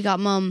 So then we got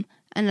Mum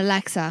an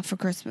Alexa for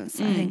Christmas.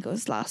 I think it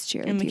was last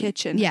year. in the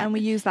kitchen. Yeah. And we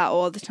use that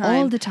all the time.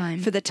 All the time.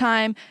 For the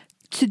time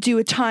to do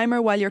a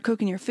timer while you're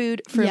cooking your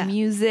food, for Yeah.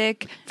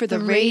 music, for the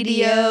The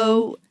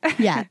radio.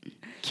 yeah.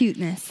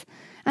 Cuteness.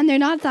 And they're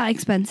not that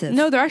expensive.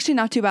 No, they're actually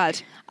not too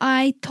bad.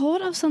 I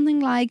thought of something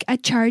like a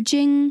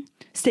charging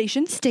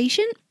Station.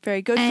 station.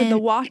 Very good for the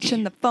watch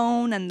and the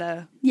phone and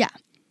the Yeah.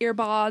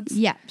 earbuds.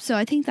 Yeah. So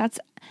I think that's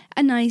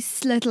a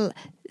nice little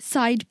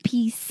side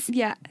piece.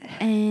 Yeah.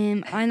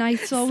 And I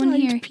saw one Side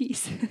here.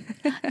 piece.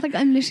 Like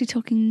I'm literally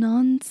talking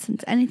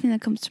nonsense. Anything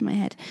that comes to my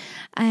head.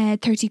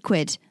 30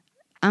 quid.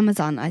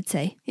 Amazon, I'd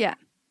say. Yeah.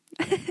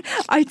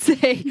 I'd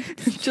say,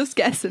 just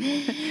guessing.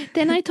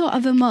 Then I thought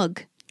of a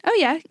mug. Oh,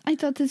 yeah. I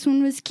thought this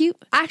one was cute.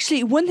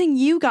 Actually, one thing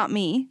you got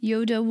me,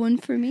 Yoda one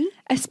for me.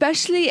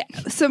 especially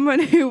someone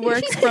who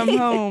works from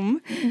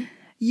home,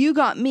 you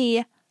got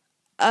me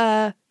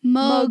a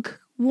Mug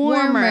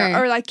warmer.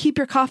 or like keep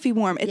your coffee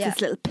warm. It's Yeah.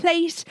 this little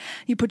plate.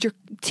 You put your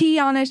tea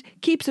on it,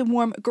 keeps it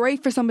warm.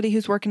 Great for somebody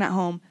who's working at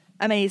home.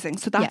 Amazing.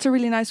 So that's a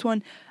really nice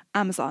one.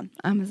 Amazon.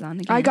 Amazon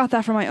again. I got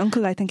that for my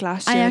uncle, I think,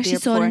 last year. I or the actually year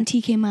saw it before. in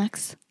TK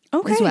Maxx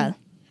Okay. as well.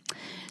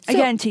 So,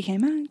 Again, TK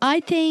Maxx. I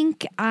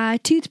think a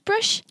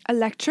toothbrush.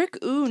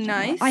 Electric. Ooh,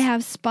 nice. I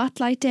have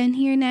Spotlight down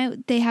here now.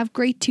 They have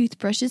great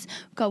toothbrushes.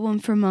 Got one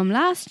for Mum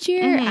last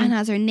year and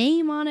has her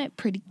name on it.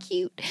 Pretty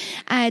cute.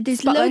 There's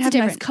Spotlight loads have of nice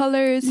different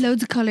colours.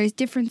 loads of colours,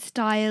 different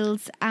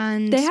styles,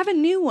 and They have a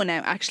new one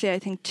out, actually, I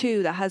think,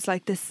 too, that has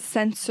like this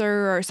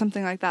sensor or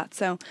something like that.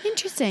 So,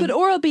 interesting. but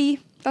Oral-B,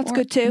 that's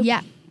good too.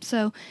 Yeah.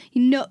 So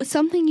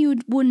something you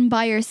wouldn't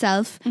buy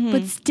yourself,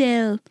 but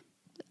still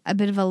a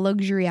bit of a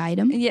luxury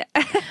item. Yeah.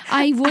 I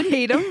I wouldn't.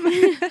 hate them.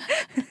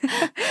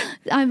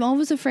 I'm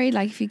always afraid,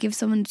 like, if you give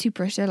someone a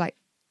toothbrush, they're like,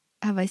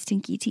 "Have I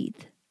stinky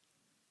teeth?"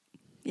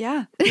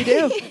 Yeah, you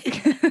do.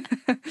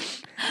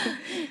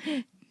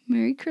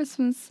 Merry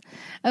Christmas.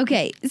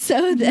 Okay,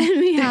 so then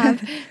we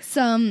have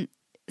some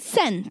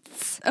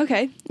scents.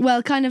 Okay.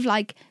 Well, kind of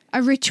like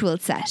a ritual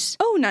set.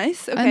 Oh,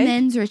 nice. A Okay.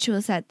 men's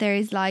ritual set.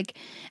 There's like,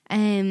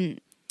 okay,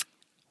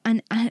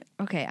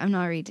 I'm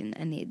not reading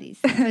any of these.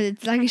 But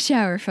it's like a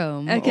shower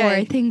foam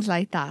Okay. or things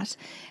like that.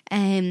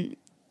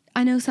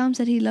 I know Sam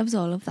said he loves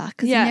all of that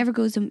because Yeah. he never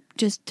goes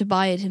just to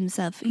buy it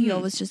himself. He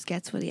always just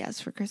gets what he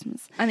has for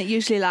Christmas. And it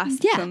usually lasts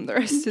Yeah. from the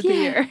rest of the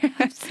year.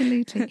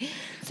 Absolutely.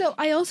 So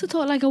I also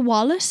thought like a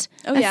wallet,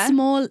 Oh, a yeah?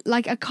 small,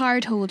 like a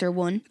card holder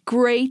one.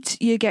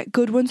 Great. You get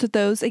good ones with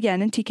those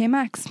again in TK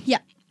Maxx. Yeah,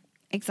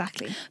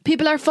 exactly.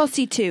 People are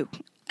fussy too,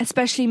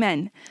 especially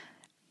men.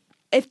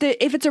 If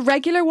it's a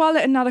regular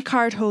wallet and not a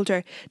card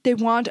holder, they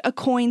want a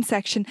coin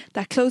section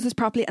that closes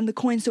properly and the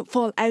coins don't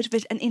fall out of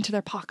it and into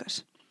their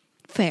pocket.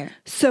 Fair.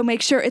 So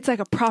make sure it's like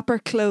a proper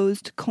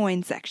closed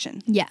coin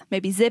section. Yeah.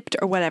 Maybe zipped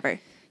or whatever.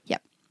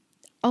 Yep.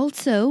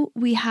 Also,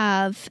 we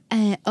have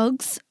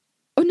Uggs.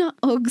 Oh, not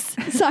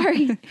Uggs.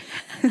 Sorry.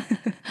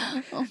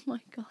 Oh my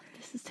God,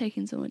 this is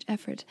taking so much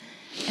effort.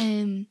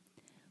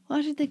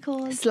 What are they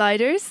called?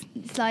 Sliders.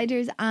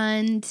 Sliders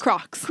and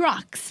Crocs.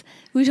 Crocs.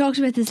 We talked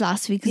about this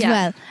last week as Yeah.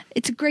 well.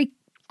 It's a great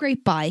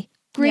buy.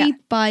 Great Yeah.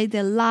 buy.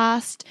 They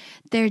last.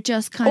 They're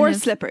just kind Or of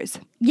slippers.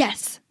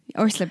 Yes.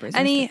 Or slippers. or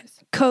Any slippers.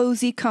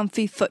 cozy,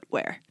 comfy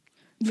footwear.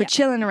 For Yeah.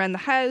 chilling around the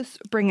house,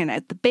 bringing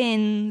out the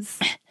bins.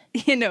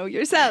 You know,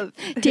 yourself.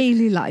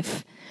 Daily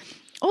life.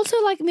 Also,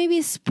 like maybe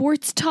a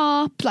sports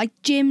top, like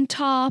gym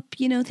top,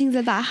 things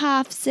like that.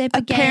 Half zip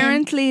again.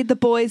 Apparently, the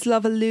boys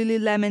love a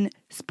Lululemon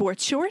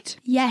sports short.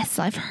 Yes,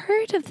 I've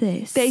heard of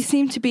this. They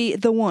seem to be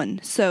the one.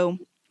 So,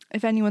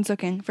 if anyone's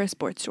looking for a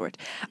sports short,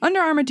 Under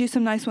Armour do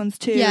some nice ones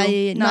too.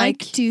 Yeah.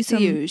 Nike do the some.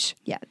 huge.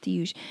 Yeah, the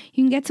usual.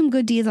 You can get some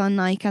good deals on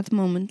Nike at the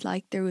moment.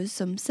 Like there was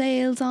some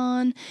sales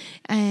on,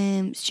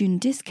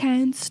 student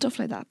discounts, stuff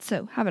like that.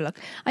 So have a look.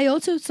 I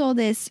also saw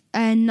this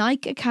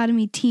Nike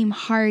Academy Team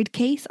Hard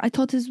case. I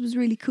thought this was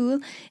really cool.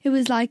 It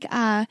was like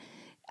a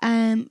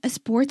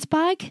sports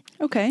bag,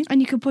 Okay. and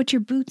you could put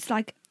your boots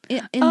like in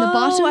the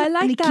bottom. I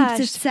like and it that.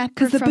 keeps it separate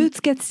Because the from boots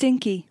get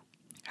stinky.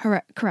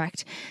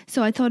 Correct.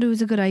 So I thought it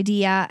was a good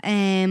idea,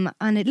 and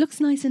it looks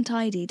nice and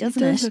tidy,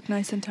 doesn't It it? does look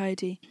nice and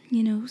tidy.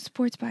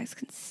 Sports bags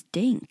can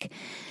stink.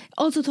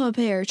 Also thought a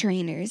pair of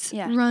trainers,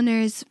 Yeah.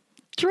 runners.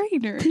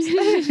 Trainers.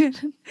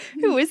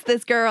 Who is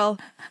this girl?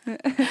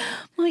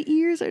 My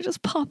ears are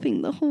just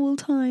popping the whole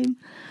time.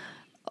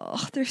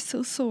 Oh, they're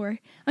so sore.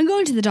 I'm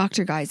going to the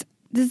doctor, guys.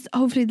 This is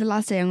hopefully the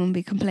last day I'm going to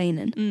be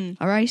complaining.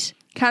 All right?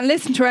 Can't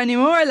listen to her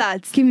anymore,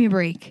 lads. Give me a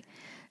break.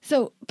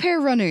 So, pair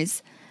of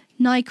runners.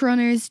 Nike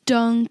runners,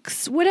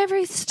 Dunks,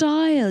 whatever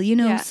style,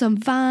 Yeah. some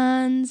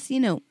Vans,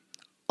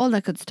 all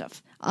that good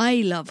stuff. I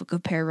love a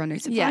good pair of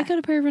runners. If Yeah. I got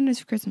a pair of runners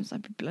for Christmas,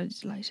 I'd be bloody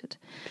delighted.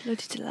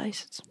 Bloody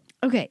delighted.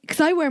 Okay, because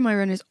I wear my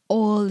runners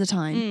all the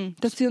time.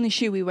 That's the only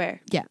shoe we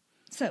wear. Yeah.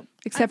 So,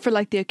 Except for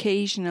like the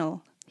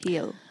occasional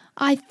heel.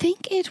 I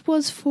think it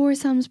was for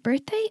Sam's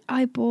birthday.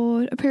 I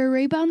bought a pair of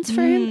Ray-Bans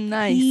for him.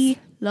 Nice. He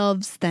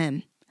loves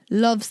them.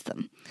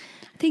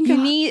 I think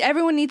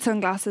Everyone needs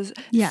sunglasses.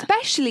 Yeah.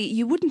 Especially,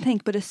 you wouldn't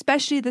think, but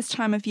especially this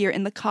time of year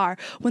in the car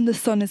when the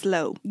sun is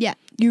low. Yeah.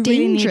 You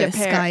really need a Dangerous,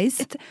 pair.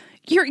 guys.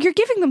 You're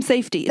giving them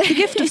safety. It's a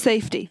gift of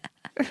safety.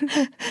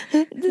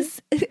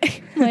 This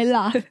my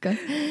laugh. guys.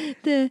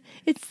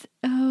 It's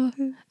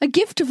a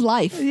gift of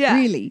life. Yeah,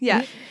 Really.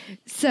 yeah.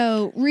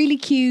 So really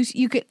cute.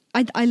 You could.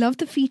 I love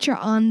the feature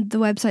on the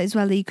website as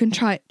well that you can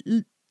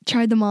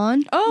tried them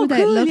on. Oh, without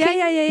cool. looking,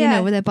 Yeah. You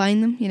know, without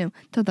buying them. You know,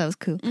 thought that was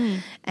cool.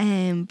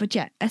 But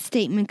yeah, a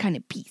statement kind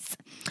of piece.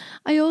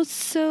 I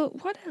also,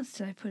 what else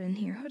did I put in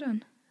here? Hold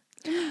on.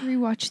 Let me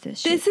rewatch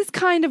this. This is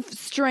kind of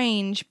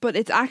strange, but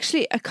it's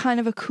actually a kind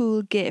of a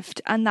cool gift.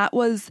 And that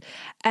was,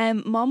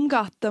 Mom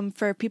got them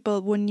for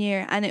people one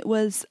year, and it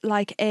was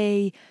like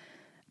a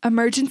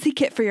emergency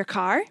kit for your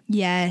car.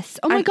 Yes.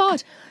 Oh my And-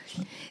 God.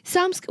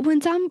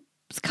 When Sam's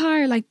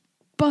car like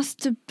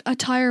busted a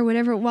tire or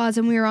whatever it was,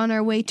 and we were on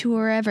our way to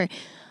wherever,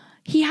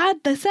 he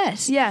had the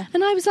set. Yeah.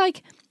 And I was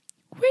like,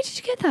 where did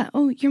you get that?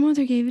 Oh, your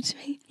mother gave it to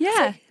me.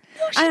 Yeah.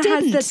 No, she And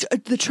didn't. it has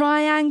the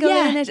triangle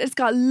Yeah. in it. It's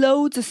got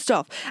loads of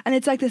stuff. And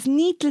it's like this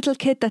neat little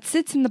kit that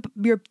sits in the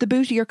boot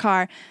of your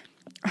car.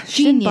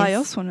 She didn't buy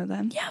Genius. us one of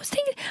them. Yeah, I was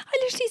thinking, I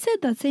literally said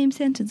that same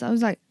sentence. I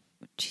was like,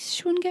 Jesus,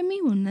 she wouldn't get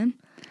me one then.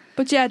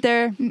 But yeah,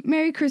 they're...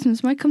 Merry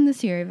Christmas. Might come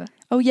this year, Eva.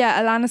 Oh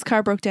yeah, Alana's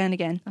car broke down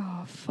again.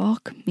 Oh,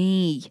 fuck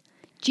me.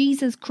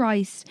 Jesus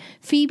Christ.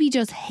 Phoebe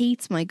just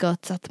hates my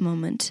guts at the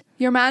moment.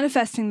 You're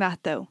manifesting that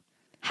though.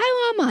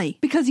 How am I?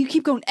 Because you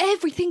keep going,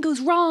 everything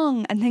goes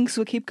wrong, and things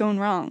will keep going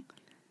wrong.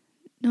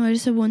 No, I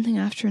just said one thing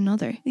after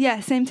another. Yeah,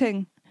 same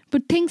thing.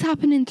 But things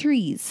happen in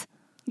threes.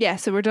 Yeah,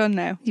 so we're done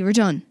now. You were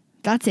done.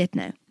 That's it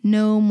now.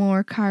 No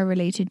more car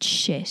related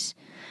shit.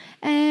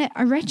 A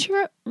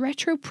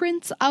retro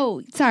prints.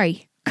 Oh,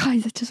 sorry.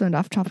 Guys, I just went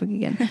off topic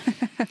again.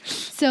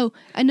 So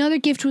another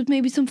gift with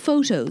maybe some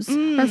photos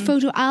or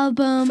photo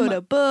album,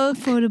 Photo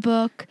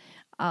book.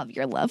 of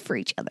your love for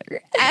each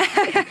other.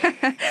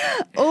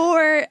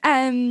 Or,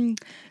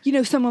 you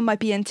know, someone might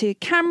be into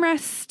camera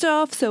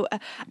stuff. So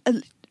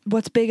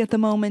what's big at the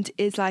moment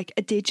is like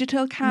a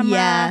digital camera,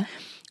 Yeah.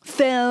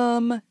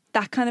 film,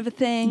 that kind of a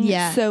thing.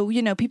 Yeah. So,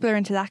 you know, people are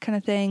into that kind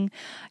of thing.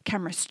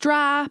 Camera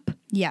strap,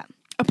 Yeah.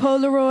 a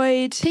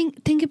Polaroid.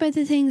 Think about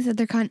the things that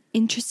they're kind of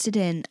interested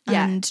in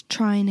Yeah. and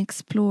try and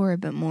explore a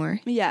bit more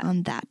Yeah.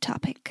 on that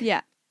topic.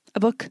 Yeah. A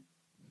book.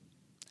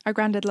 Our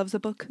granddad loves a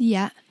book.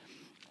 Yeah.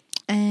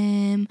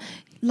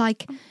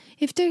 Like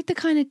if they're the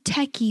kind of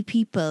techie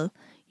people,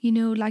 you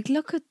know, like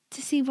look at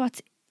to see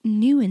what's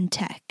new in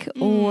tech,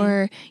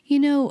 or you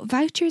know,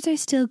 vouchers are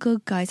still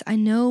good, guys. I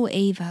know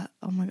Ava.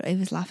 Oh my God,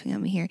 Ava's laughing at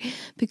me here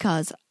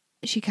because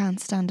she can't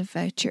stand a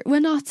voucher.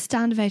 Well, not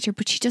stand a voucher,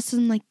 but she just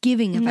doesn't like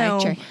giving a No.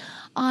 voucher.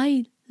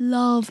 I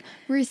love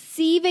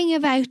receiving a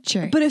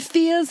voucher, But it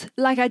feels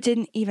like I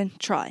didn't even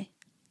try.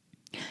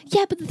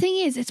 yeah, but the thing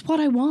is, it's what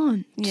I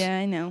want. Yeah,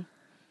 I know.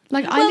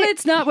 Like Well, I.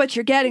 it's not what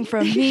you're getting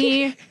from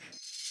me.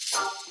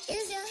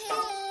 Is your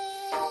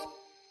head?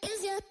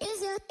 Is your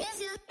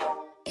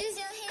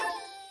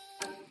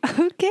head?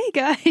 Okay,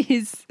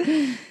 guys.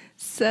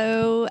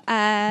 So,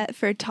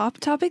 for top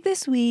topic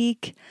this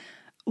week,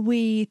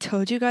 we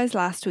told you guys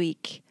last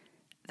week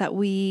that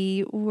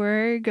we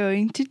were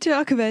going to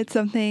talk about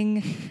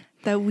something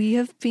that we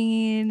have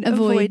been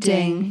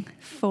avoiding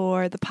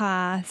for the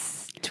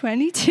past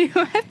 22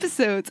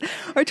 episodes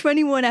or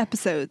 21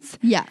 episodes.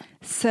 Yeah.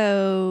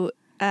 So,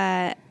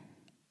 to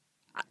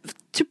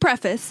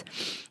preface,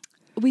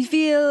 we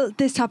feel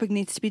this topic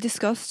needs to be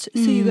discussed so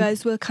you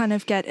guys will kind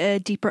of get a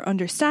deeper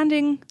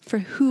understanding for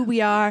who we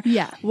are,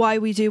 Yeah. why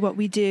we do what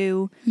we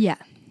do, Yeah.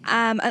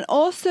 and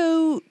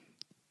also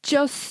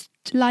just,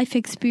 Life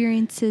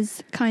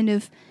experiences kind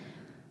of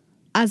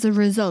as a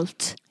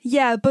result.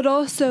 yeah, but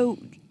also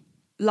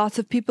lots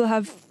of people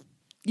have,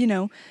 you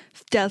know,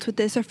 dealt with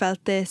this or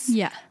felt this.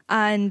 Yeah.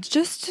 And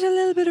just a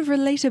little bit of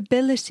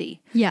relatability.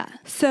 Yeah.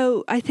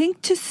 So I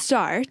think to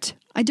start,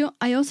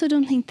 I also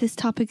don't think this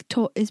topic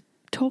is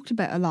talked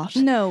about a lot.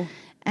 no.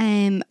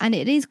 And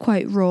it is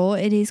quite raw.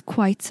 It is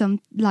quite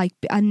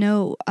I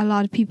know a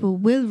lot of people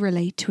will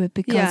relate to it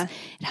because Yeah.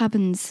 it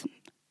happens,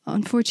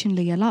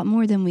 unfortunately, a lot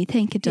more than we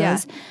think it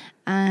does. Yeah.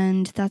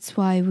 And that's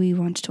why we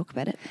want to talk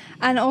about it.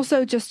 And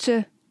also just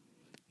to,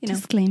 you know,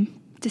 disclaim,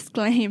 this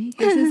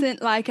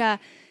isn't like a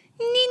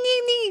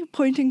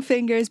pointing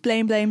fingers,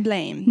 blame.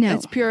 No.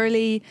 It's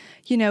purely,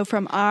 you know,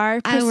 from our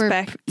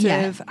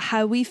perspective,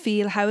 how we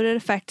feel, how it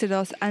affected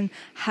us, and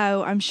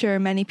how I'm sure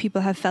many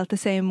people have felt the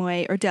same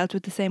way or dealt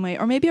with the same way,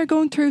 or maybe are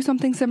going through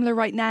something similar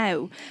right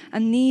now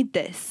and need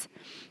this.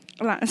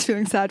 Alana's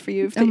feeling sad for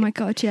you. Oh my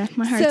God, yeah.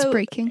 My heart's So-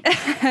 breaking.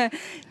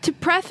 To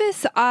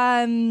preface,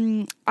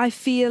 I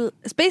feel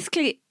it's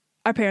basically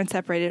our parents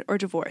separated or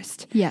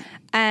divorced. Yeah.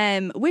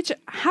 Which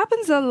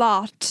happens a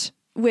lot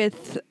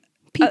with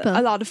People.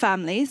 a lot of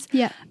families.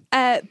 Yeah.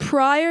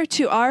 Prior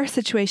to our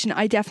situation,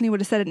 I definitely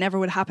would have said it never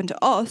would have happened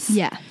to us.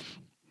 Yeah.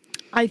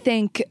 I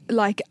think,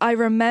 like, I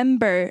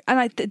remember,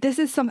 and this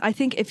is something, I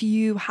think if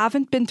you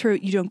haven't been through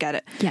it, you don't get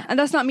it. Yeah. And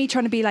that's not me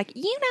trying to be like,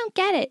 you don't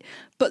get it.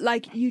 But,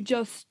 like, you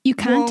just You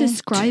can't won't-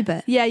 describe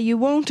it. Yeah, you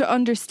won't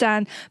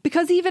understand.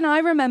 Because even I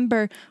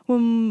remember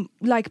when,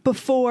 like,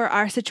 before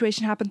our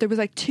situation happened, there was,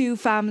 like, 2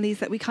 families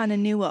that we kind of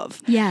knew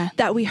of. Yeah.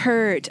 That we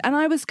heard. And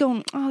I was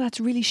going, oh, that's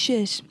really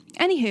shit.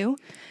 Anywho,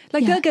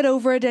 like, Yeah. they'll get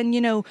over it and, you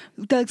know,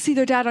 they'll see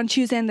their dad on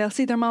Tuesday and they'll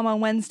see their mom on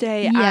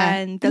Wednesday Yeah.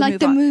 and they'll Like move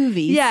the on.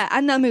 movies. Yeah,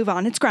 and they'll move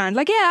on. It's grand.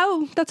 Like, yeah,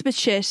 oh, that's a bit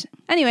shit.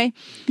 Anyway,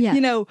 Yeah.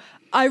 you know,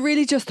 I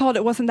really just thought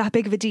it wasn't that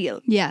big of a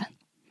deal. Yeah.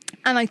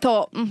 And I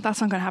thought,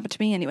 that's not going to happen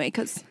to me anyway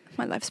because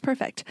my life's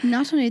perfect.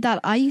 Not only that,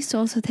 I used to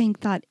also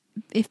think that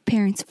if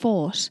parents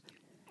fought,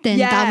 then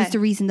that was the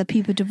reason that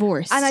people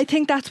divorced. And I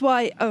think that's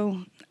why,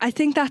 I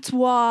think that's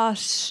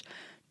what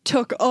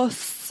took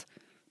us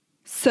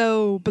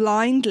so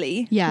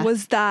blindly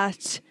was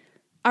that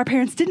our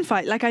parents didn't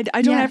fight. Like I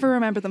don't ever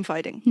remember them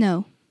fighting.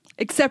 No.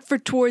 Except for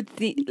towards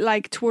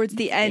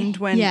the end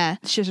when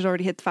shit had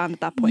already hit the fan at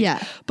that point.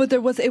 Yeah. But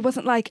it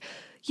wasn't like,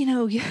 you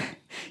know, in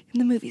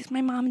the movies,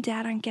 my mom and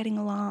dad aren't getting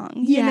along.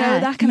 You know,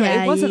 that kind of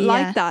way. It wasn't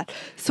like that.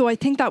 So I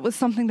think that was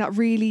something that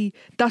really,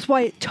 that's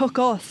why it took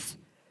us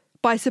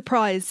by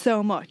surprise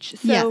so much.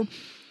 So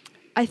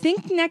I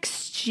think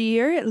next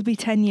year it'll be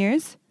 10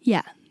 years.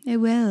 Yeah, it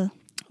will.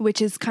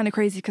 Which is kind of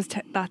crazy because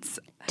that's...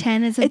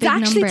 10 is a big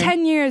number. It's actually 10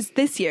 number. years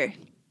this year.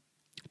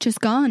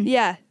 Just gone?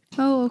 Yeah.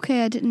 Oh,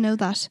 okay. I didn't know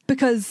that.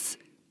 Because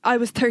I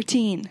was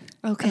 13.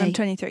 Okay. And I'm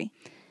 23.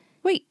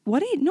 Wait,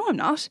 what are you? No, I'm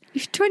not.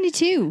 You're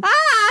 22.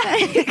 Ah!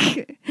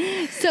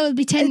 So it'll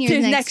be 10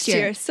 years next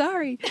year.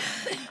 Sorry.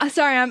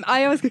 Sorry,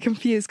 I always get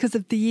confused because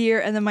of the year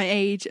and then my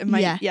age and my...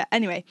 Yeah,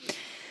 anyway.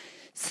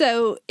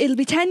 So it'll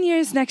be 10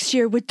 years next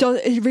year. Which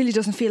it really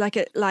doesn't feel like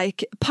it.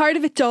 Like, part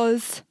of it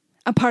does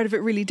and part of it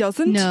really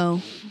doesn't.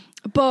 No.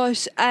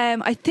 But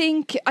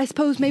I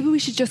suppose maybe we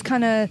should just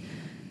kind of...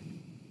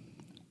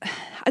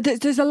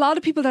 There's a lot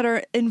of people that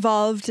are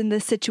involved in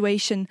this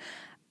situation.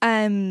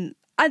 And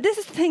this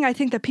is the thing I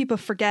think that people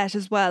forget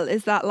as well,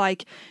 is that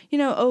like,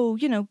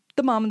 the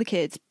mom and the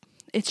kids,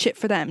 it's shit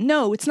for them.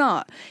 No, it's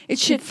not. It's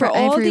shit for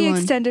all everyone. the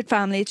extended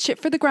family. It's shit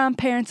for the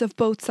grandparents of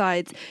both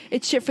sides.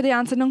 It's shit for the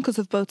aunts and uncles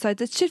of both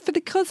sides. It's shit for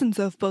the cousins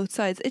of both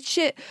sides. It's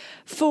shit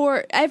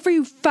for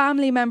every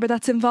family member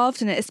that's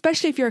involved in it,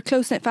 especially if you're a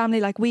close-knit family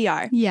like we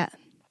are. Yeah.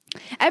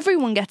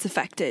 Everyone gets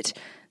affected.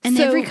 And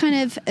So- every kind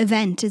of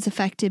event is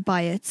affected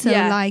by it. So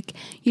Yeah. like,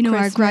 our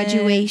Christmas.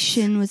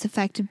 graduation was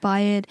affected by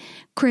it.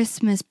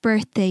 Christmas,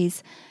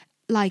 birthdays,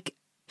 like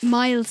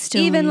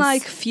milestones. Even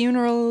like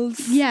funerals,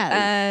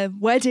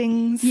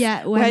 weddings,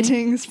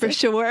 weddings for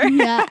sure.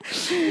 Yeah.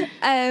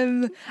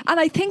 And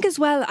I think as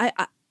well,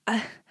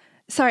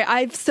 sorry,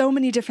 I have so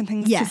many different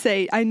things to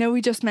say. I know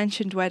we just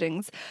mentioned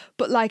weddings,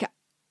 but like,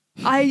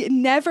 I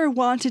never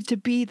wanted to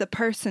be the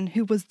person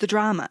who was the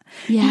drama.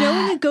 Yeah. You know,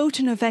 when you go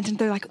to an event and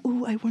they're like,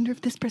 oh, I wonder if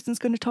this person's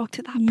going to talk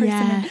to that person.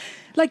 Yeah. And,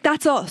 like,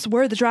 that's us.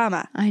 We're the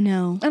drama. I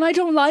know. And I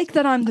don't like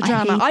that I'm the I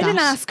drama. hate I didn't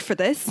that. ask for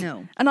this.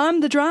 No. And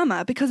I'm the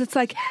drama because it's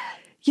like,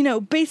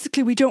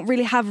 basically we don't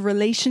really have a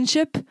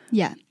relationship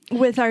Yeah.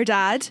 with our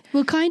dad.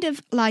 We'll kind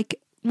of like,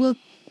 we'll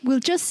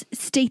just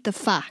state the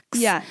facts.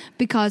 Yeah.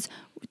 Because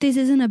this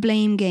isn't a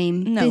blame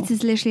game. No. This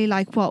is literally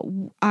like what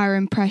our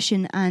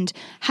impression and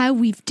how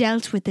we've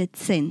dealt with it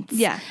since.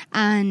 Yeah.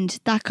 And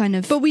that kind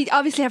of... But we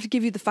obviously have to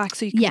give you the facts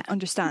so you can Yeah.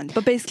 understand.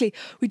 But basically,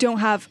 we don't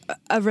have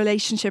a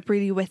relationship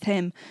really with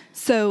him.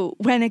 So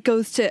when it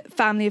goes to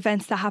family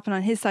events that happen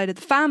on his side of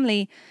the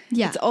family,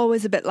 it's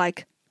always a bit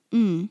like...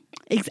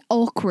 It's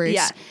awkward.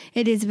 Yeah.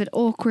 It is a bit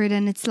awkward,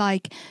 and it's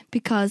like,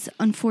 because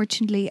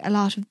unfortunately a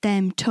lot of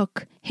them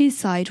took his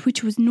side,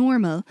 which was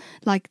normal.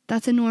 Like,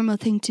 that's a normal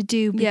thing to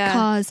do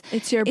because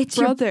it's your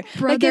brother.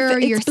 your Like, brother if or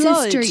it's your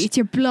blood. sister. It's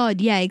your blood.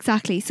 Yeah,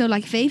 exactly. So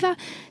like, if Ava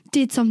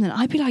did something,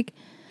 I'd be like,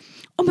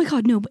 oh my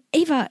God, no, but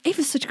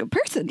Ava's such a good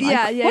person.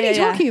 Like, what are you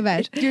talking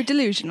about? You're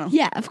delusional.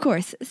 Yeah, of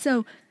course.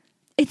 So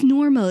it's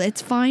normal.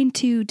 It's fine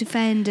to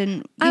defend and,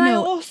 you I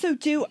know. also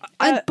do...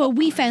 But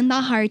we found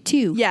that hard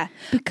too. Yeah.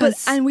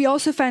 Because... and we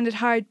also found it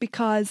hard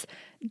because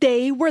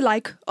they were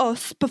like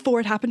us before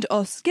it happened to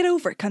us. Get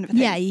over it kind of a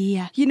thing.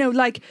 Yeah. You know,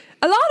 like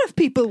a lot of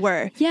people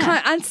were.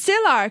 Yeah. And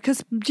still are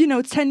because,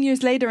 it's 10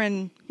 years later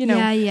and,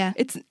 Yeah.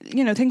 it's,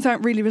 things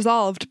aren't really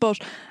resolved. But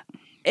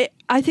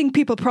I think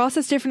people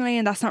process differently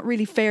and that's not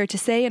really fair to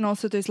say. And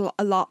also there's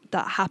a lot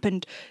that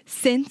happened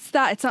since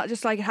that. It's not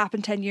just like it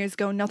happened 10 years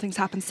ago and nothing's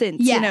happened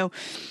since,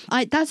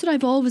 That's what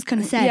I've always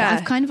kind of said. Yeah.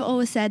 I've kind of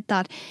always said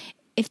that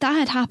if that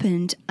had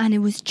happened and it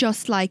was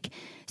just like,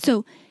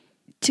 so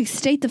to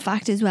state the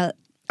fact as well,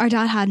 our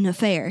dad had an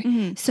affair.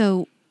 Mm-hmm.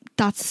 So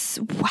that's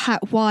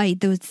why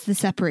there was the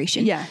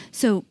separation. Yeah.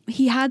 So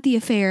he had the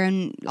affair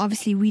and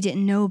obviously we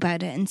didn't know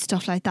about it and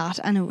stuff like that.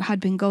 And it had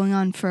been going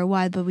on for a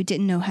while, but we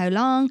didn't know how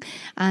long.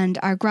 And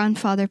our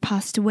grandfather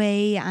passed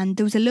away and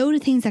there was a load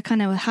of things that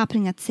kind of were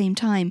happening at the same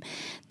time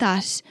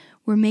that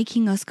were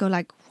making us go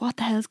like, what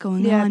the hell's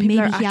going on? people Maybe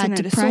are he had acting out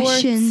of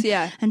depression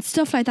sorts, and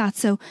stuff like that.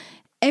 So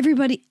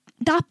everybody,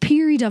 that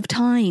period of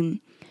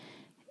time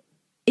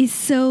is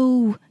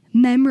so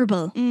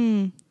memorable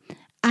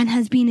and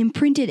has been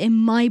imprinted in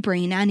my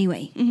brain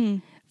anyway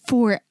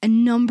for a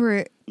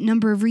number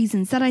of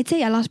reasons that I'd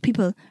say a lot of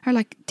people are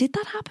like, did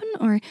that happen?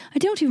 Or I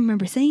don't even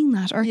remember saying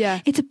that. Or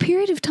it's a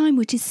period of time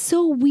which is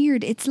so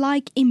weird. It's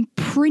like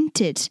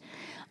imprinted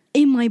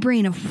in my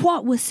brain of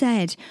what was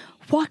said,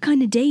 what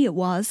kind of day it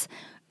was,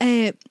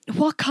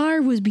 what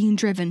car was being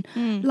driven,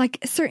 like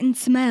certain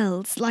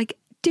smells, like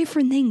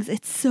different things.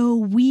 It's so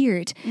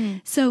weird.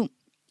 So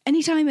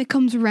anytime it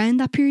comes around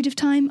that period of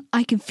time,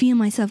 I can feel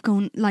myself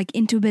going like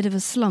into a bit of a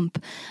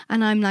slump,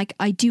 and I'm like,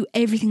 I do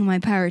everything in my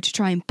power to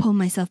try and pull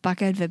myself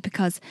back out of it,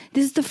 because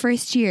this is the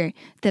first year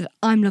that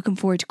I'm looking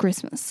forward to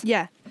Christmas.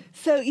 Yeah.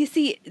 So you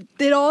see,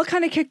 it all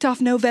kind of kicked off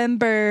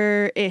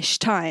November-ish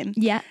time.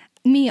 Yeah,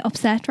 me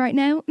upset right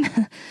now.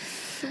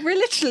 We're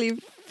literally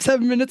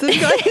 7 minutes in,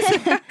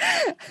 guys.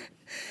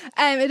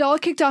 It all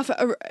kicked off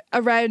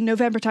around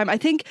November time. I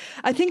think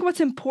what's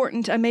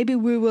important, and maybe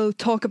we will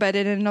talk about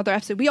it in another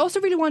episode. We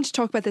also really want to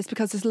talk about this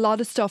because there's a lot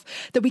of stuff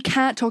that we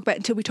can't talk about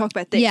until we talk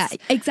about this. Yeah,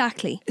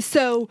 exactly.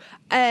 So,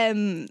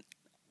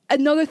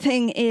 another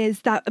thing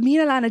is that me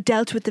and Alana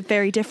dealt with it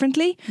very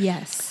differently.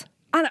 Yes.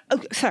 And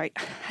sorry,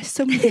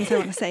 so many things I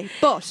want to say,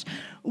 but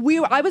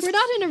we're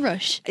not in a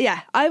rush.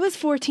 Yeah, I was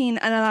 14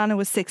 and Alana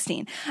was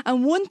 16.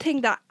 And one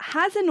thing that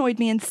has annoyed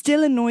me and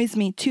still annoys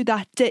me to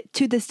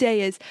this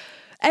day is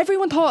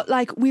everyone thought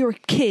like we were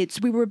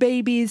kids, we were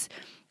babies.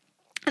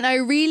 And I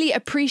really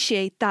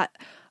appreciate that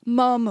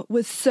Mom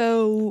was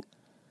so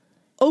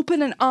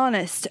open and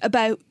honest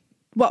about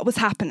what was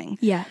happening.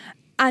 Yeah.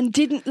 And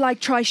didn't like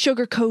try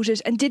sugarcoat it,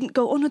 and didn't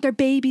go, oh no, they're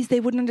babies, they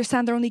wouldn't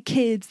understand, they're only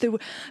kids.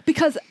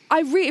 Because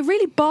it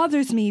really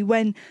bothers me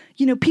when,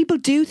 you know, people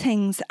do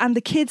things and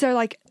the kids are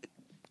like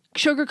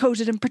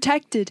sugarcoated and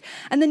protected,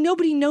 and then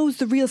nobody knows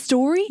the real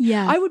story.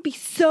 Yeah. I would be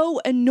so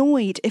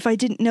annoyed if I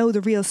didn't know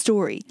the real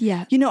story.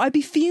 Yeah. You know, I'd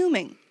be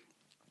fuming.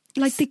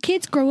 Like, the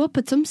kids grow up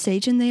at some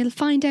stage and they'll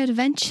find out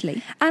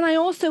eventually. And I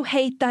also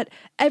hate that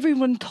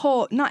everyone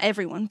thought, not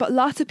everyone, but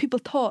lots of people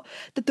thought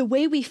that the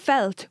way we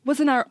felt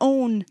was in our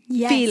own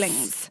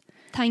feelings.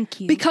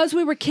 Thank you. Because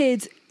we were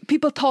kids,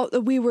 people thought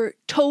that we were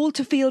told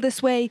to feel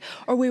this way,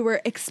 or we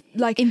were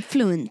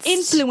influenced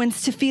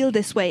to feel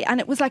this way.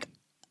 And it was like,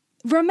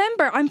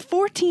 remember, I'm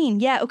 14.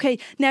 Yeah, okay.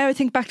 Now I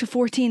think back to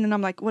 14 and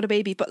I'm like, what a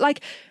baby. But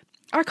like,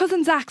 our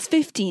cousin Zach's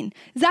 15.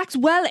 Zach's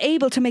well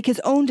able to make his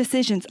own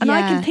decisions, and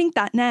I can think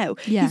that now.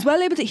 Yeah. He's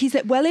well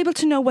able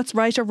to know what's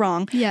right or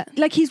wrong. Yeah.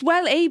 Like, he's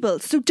well able.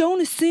 So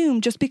don't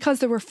assume just because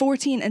they were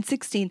 14 and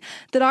 16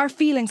 that our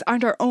feelings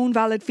aren't our own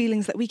valid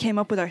feelings that we came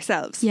up with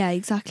ourselves. Yeah,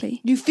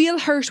 exactly. You feel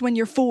hurt when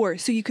you're 4,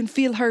 so you can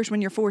feel hurt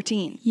when you're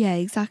 14. Yeah,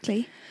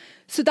 exactly.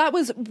 So that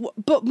was,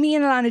 but me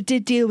and Alana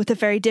did deal with it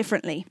very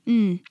differently.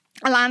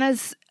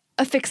 Alana's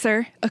a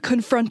fixer, a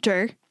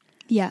confronter.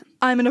 Yeah.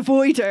 I'm an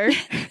avoider.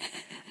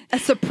 A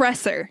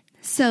suppressor.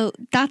 So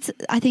that's,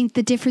 I think,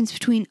 the difference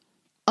between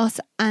us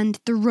and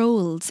the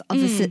roles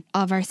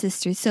of our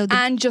sisters. So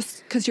and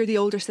just because you're the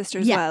older sister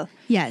as well.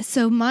 Yeah.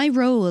 So my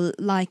role,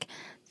 like,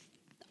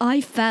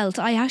 I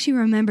actually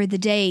remember the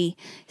day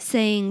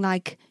saying,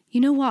 like,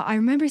 you know what? I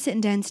remember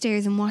sitting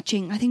downstairs and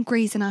watching, I think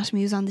Grey's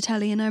Anatomy was on the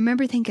telly, and I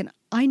remember thinking,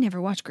 I never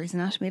watched Grey's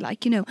Anatomy,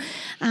 like, you know.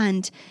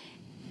 And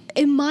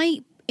in my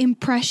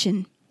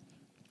impression,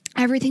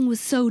 everything was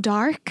so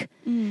dark.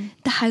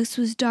 The house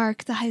was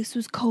dark, the house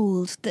was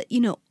cold, that, you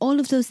know, all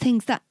of those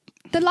things that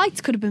the lights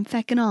could have been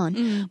fecking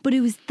on, but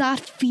it was that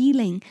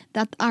feeling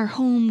that our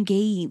home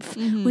gave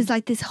was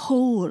like this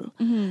hole,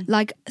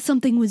 like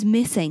something was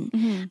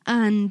missing.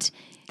 And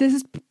this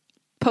is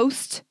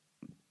post.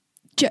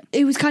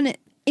 It was kind of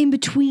in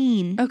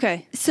between.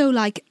 Okay. So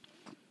like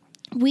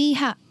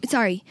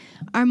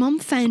our mum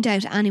found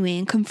out anyway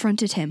and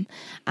confronted him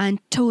and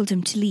told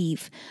him to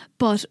leave,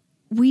 but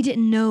we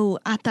didn't know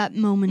at that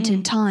moment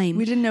in time.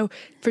 We didn't know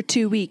for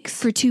 2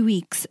 weeks.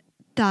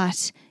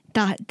 That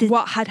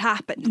what had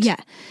happened. Yeah.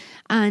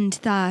 And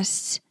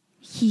that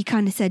he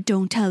kind of said,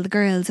 don't tell the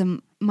girls.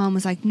 And Mom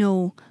was like,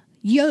 no,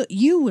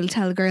 you will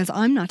tell the girls.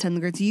 I'm not telling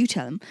the girls, you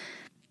tell them.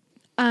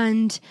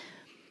 And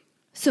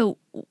so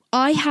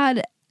I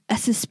had a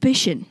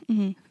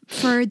suspicion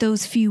for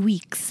those few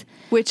weeks.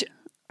 Which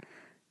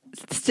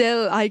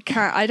still I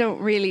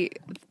don't really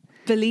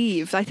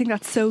believe. I think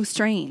that's so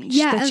strange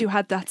that you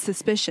had that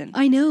suspicion.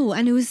 I know,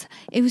 and it was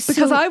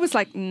because I was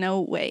like,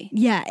 no way.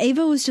 Yeah,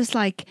 Ava was just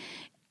like,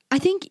 I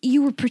think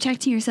you were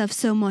protecting yourself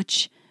so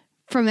much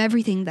from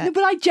everything that. No,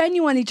 but I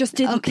genuinely just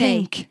didn't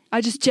think.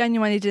 I just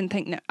genuinely didn't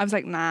think. No, I was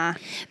like, nah,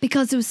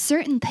 because there was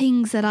certain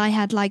things that I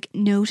had like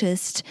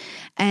noticed,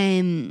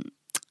 and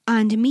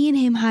me and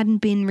him hadn't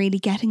been really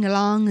getting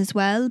along as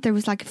well. There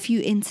was like a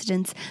few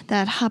incidents that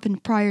had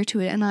happened prior to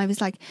it, and I was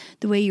like,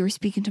 the way you were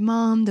speaking to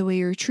Mom, the way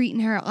you were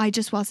treating her, I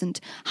just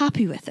wasn't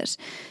happy with it.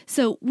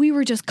 So we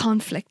were just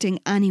conflicting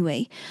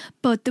anyway.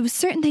 But there was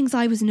certain things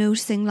I was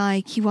noticing,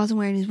 like he wasn't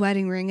wearing his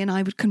wedding ring and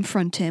I would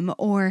confront him,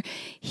 or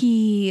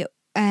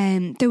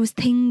there was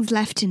things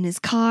left in his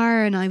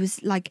car and I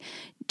was like,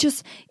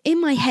 just in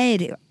my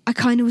head, I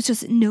kind of was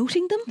just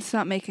noting them. It's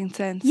not making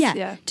sense.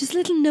 Yeah. Just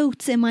little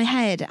notes in my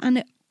head,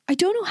 and I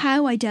don't know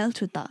how I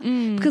dealt with that,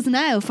 because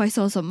now if I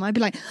saw something, I'd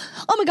be like,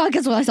 oh my God,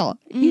 guess what I saw?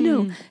 You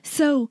know?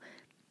 So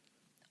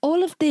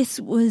all of this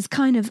was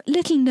kind of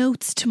little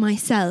notes to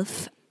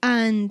myself.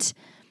 And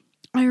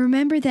I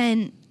remember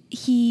then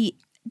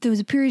there was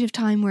a period of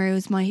time where it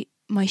was my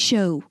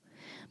show.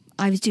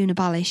 I was doing a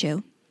ballet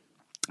show.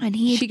 And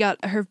she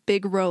got her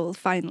big role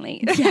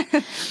finally.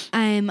 Yeah.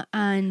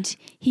 And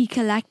he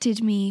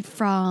collected me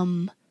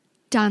from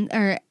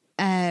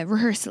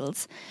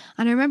rehearsals,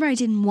 and I remember I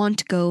didn't want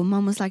to go.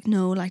 Mum was like,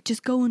 no, like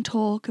just go and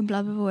talk and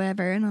blah blah blah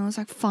whatever, and I was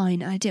like,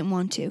 fine. I didn't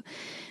want to.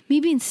 Me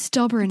being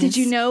stubborn. Did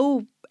you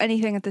know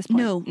anything at this point?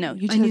 No. No,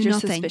 you I just knew had your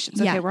nothing.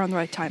 suspicions. Yeah. Okay, we're on the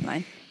right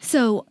timeline.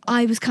 So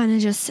I was kind of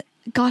just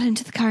got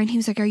into the car, and he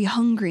was like, are you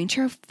hungry? And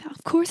sure, of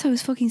course I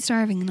was fucking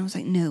starving, and I was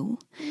like, no.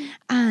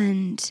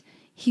 And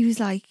he was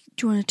like,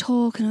 do you want to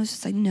talk? And I was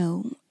just like,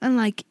 no. And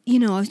like, you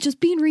know, I was just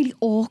being really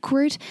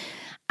awkward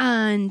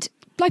and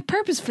like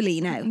purposefully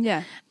now.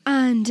 Yeah.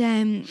 And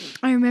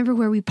I remember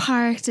where we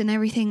parked and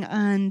everything,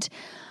 and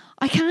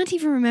I can't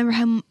even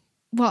remember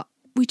what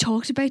we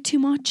talked about too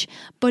much,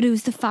 but it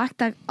was the fact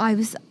that I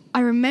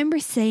remember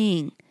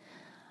saying,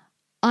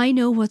 I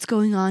know what's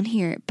going on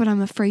here, but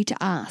I'm afraid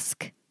to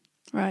ask.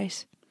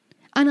 Right.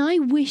 And I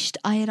wished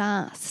I had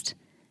asked.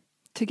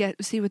 To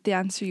see what the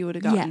answer you would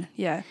have gotten.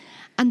 Yeah.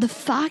 And the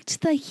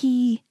fact that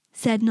he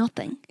said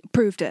nothing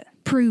Proved it.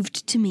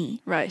 proved to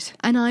me. Right.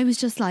 And I was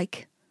just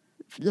like,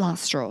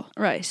 last straw.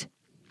 Right.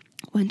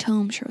 Went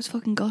home, sure, I was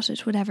fucking gutted,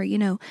 whatever, you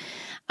know.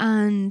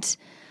 And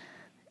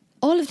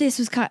all of this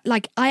was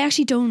like, I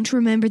actually don't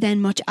remember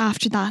then much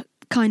after that,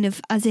 kind of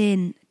as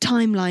in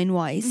timeline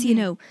wise, you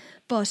know.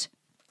 But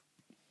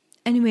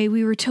anyway,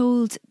 we were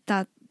told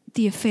that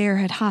the affair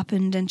had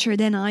happened, and sure,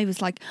 then I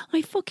was like,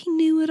 I fucking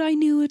knew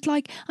it,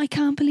 like, I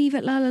can't believe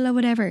it, la la la,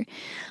 whatever.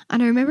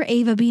 And I remember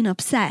Ava being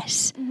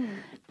upset.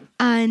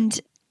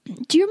 And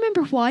do you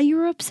remember why you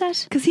were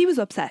upset? Because he was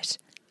upset.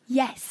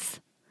 Yes,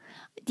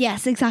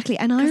 exactly.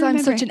 And I Because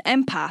remember I'm such an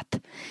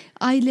empath.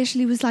 I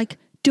literally was like,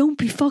 don't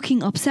be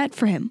fucking upset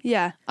for him.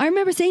 Yeah. I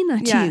remember saying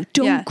that to Yeah, you.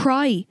 Don't yeah.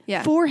 cry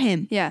Yeah. for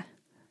him. Yeah.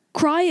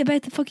 Cry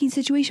about the fucking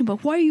situation,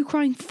 but why are you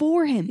crying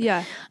for him?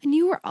 Yeah. And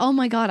you were, oh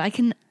my God, I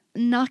can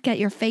not get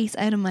your face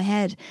out of my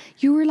head.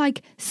 You were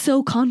like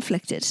so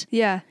conflicted.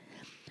 Yeah.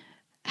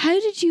 How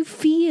did you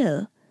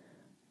feel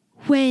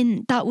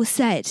when that was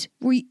said?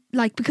 Were you,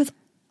 like, because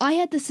I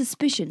had the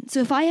suspicion.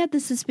 So if I had the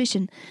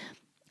suspicion,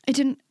 it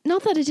didn't,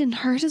 not that it didn't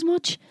hurt as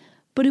much,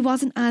 but it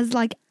wasn't as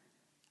like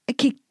a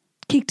kick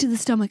to the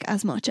stomach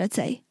as much, I'd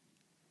say.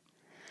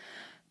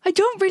 I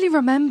don't really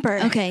remember.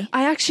 Okay.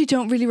 I actually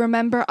don't really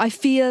remember. I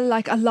feel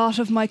like a lot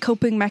of my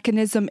coping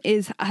mechanism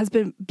has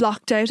been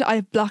blocked out.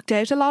 I've blocked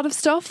out a lot of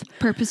stuff.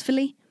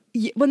 Purposefully?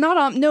 Well,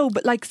 not no,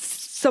 but like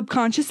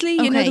subconsciously.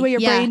 You know Okay, the way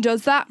your yeah. brain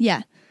does that.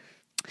 Yeah.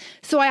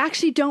 So I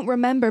actually don't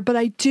remember, but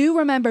I do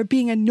remember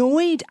being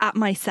annoyed at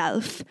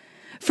myself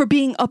for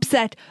being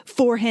upset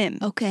for him.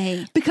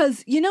 Okay.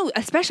 Because, you know,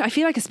 I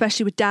feel like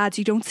especially with dads,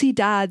 you don't see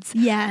dads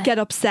Yeah. get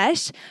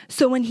upset.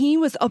 So when he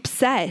was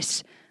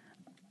upset,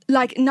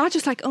 like not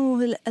just like,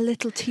 oh, a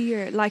little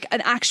tear, like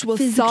an actual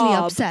Physically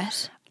sob.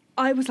 upset.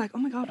 I was like, oh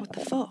my God, what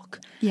the fuck?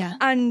 Yeah.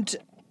 And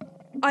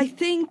I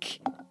think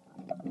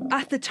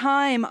at the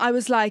time I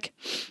was like,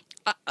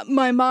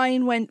 my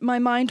mind went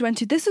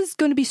to, this is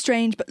going to be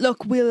strange, but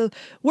look, we'll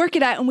work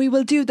it out and we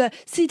will do the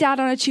see dad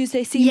on a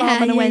Tuesday, see Yeah,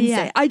 mom on a yeah, Wednesday.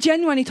 yeah. I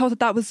genuinely thought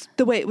that was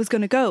the way it was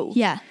going to go.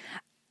 Yeah.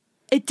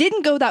 It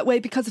didn't go that way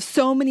because of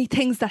so many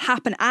things that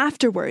happen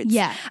afterwards.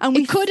 Yeah. And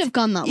It could have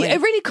gone that way.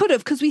 It really could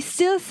have, because we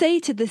still say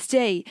to this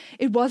day,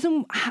 it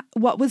wasn't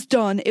what was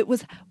done, it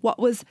was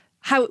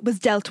how it was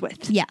dealt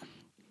with. Yeah.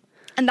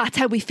 And that's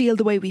how we feel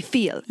the way we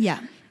feel. Yeah.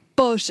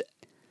 But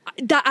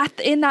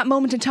in that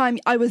moment in time,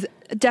 I was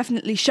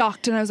definitely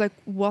shocked, and I was like,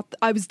 "What?"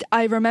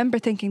 I remember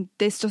thinking,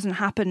 "This doesn't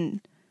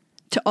happen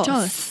to us." To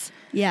us.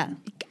 Yeah.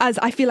 As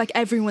I feel like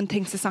everyone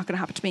thinks it's not going to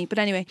happen to me. But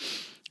anyway,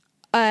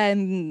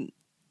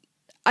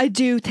 I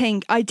do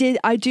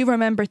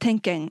remember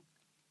thinking,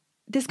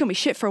 "This is going to be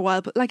shit for a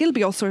while, but like it'll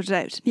be all sorted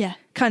out." Yeah.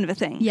 kind of a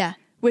thing. Yeah.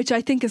 Which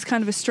I think is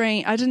kind of a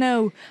strange. I don't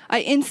know.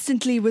 I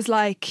instantly was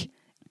like,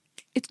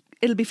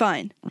 "It'll be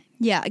fine."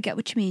 Yeah, I get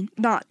what you mean.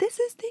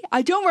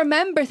 I don't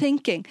remember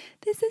thinking,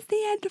 this is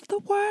the end of the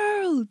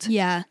world.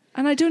 Yeah.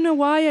 And I don't know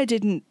why I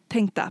didn't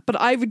think that.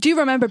 But I do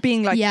remember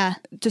being like Yeah.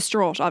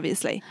 distraught,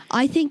 obviously.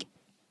 I think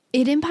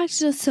it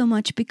impacted us so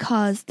much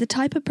because the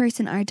type of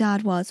person our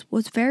dad was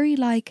very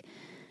like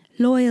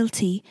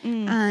loyalty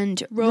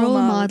and role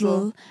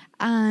model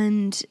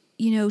and,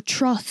 you know,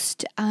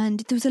 trust. And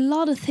there was a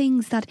lot of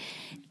things that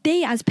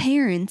they as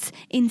parents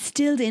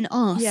instilled in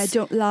us. Yeah,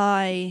 don't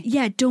lie.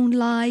 Yeah, don't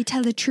lie,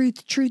 tell the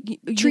truth,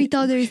 treat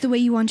others the way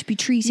you want to be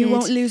treated. You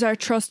won't lose our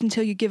trust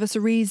until you give us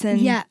a reason.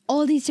 Yeah,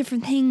 all these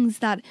different things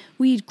that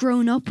we'd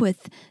grown up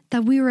with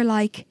that we were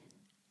like,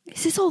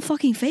 is this all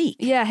fucking fake?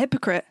 Yeah,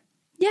 hypocrite.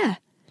 Yeah.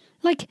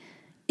 Like,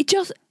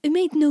 it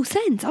made no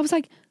sense. I was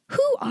like,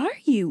 who are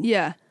you?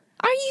 Yeah.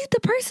 Are you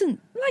the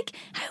person? Like,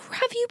 how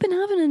have you been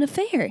having an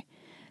affair?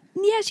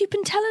 Yes, you've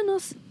been telling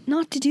us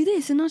not to do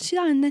this and not to do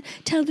that and then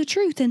tell the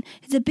truth. And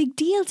it's a big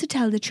deal to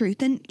tell the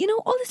truth. And, you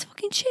know, all this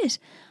fucking shit.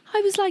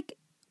 I was like,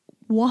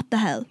 what the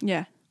hell?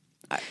 Yeah.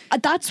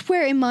 That's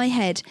where in my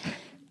head,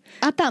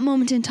 at that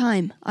moment in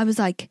time, I was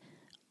like,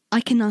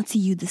 I cannot see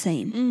you the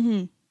same.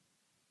 Mm-hmm.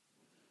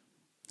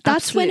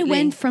 That's when it Absolutely.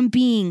 went from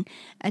being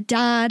a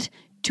dad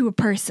to a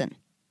person.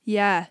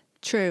 Yeah,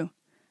 true.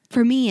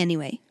 For me,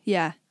 anyway.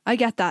 Yeah, I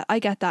get that.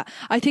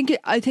 I think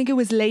it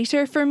was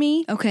later for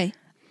me. Okay.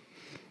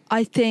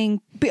 I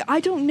think, but I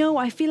don't know.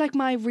 I feel like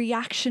my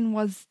reaction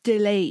was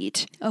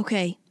delayed.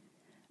 Okay.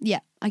 Yeah,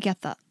 I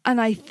get that. And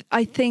I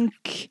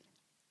think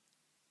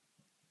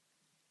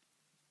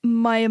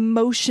my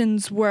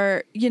emotions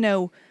were, you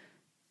know,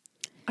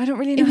 I don't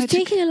really know. It was how to-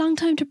 taking a long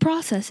time to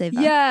process,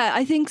 Ava. Yeah,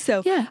 I think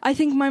so. Yeah. I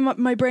think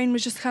my brain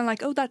was just kind of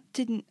like, oh, that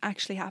didn't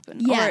actually happen.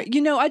 Yeah. Or,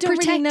 you know, I don't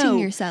Protecting really know.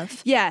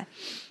 yourself. Yeah.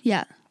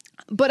 Yeah.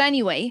 But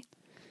anyway,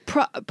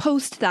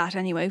 post that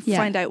anyway, Yeah.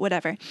 find out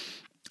whatever.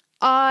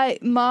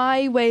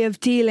 My way of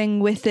dealing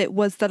with it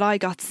was that I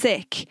got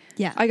sick.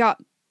 Yeah. I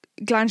got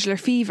glandular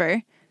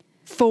fever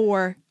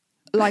for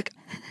like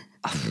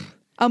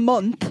a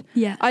month.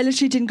 Yeah. I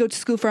literally didn't go to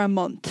school for a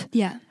month.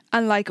 Yeah.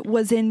 And like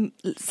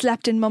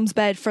slept in mum's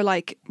bed for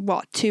like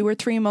what, 2 or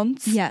 3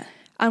 months. Yeah.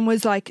 And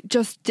was like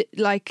just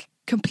like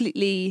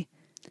completely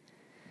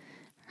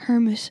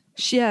Hermit.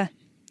 yeah.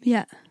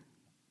 Yeah.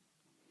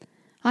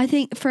 I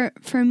think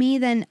for me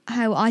then,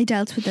 how I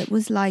dealt with it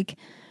was like,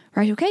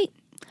 right, okay,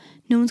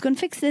 no one's going to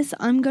fix this.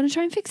 I'm going to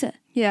try and fix it.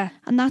 Yeah.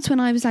 And that's when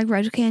I was like,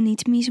 right, okay, I need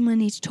to meet him. I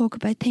need to talk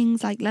about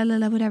things like la la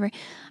la, whatever.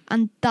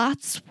 And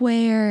that's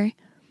where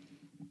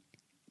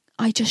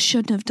I just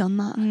shouldn't have done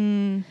that.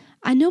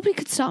 And nobody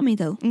could stop me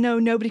though. No,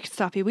 nobody could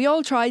stop you. We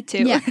all tried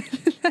to. Yeah.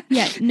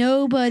 Yeah,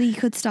 nobody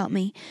could stop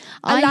me.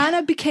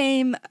 Alana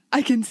became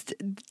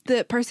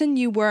the person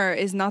you were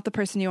is not the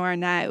person you are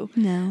now.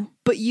 No.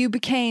 But you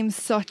became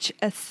such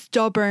a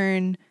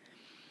stubborn,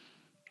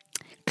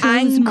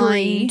 angry,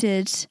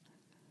 Close-minded.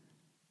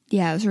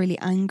 Yeah, I was really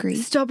angry.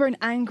 stubborn,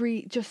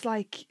 angry, just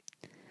like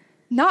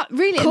not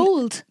really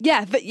Cold.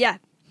 Yeah, but yeah,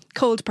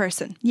 cold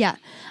person Yeah.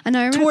 And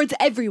I remember towards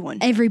everyone.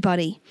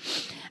 everybody.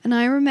 And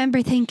I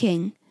remember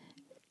thinking,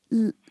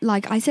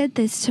 like I said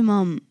this to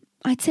Mum,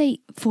 I'd say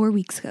 4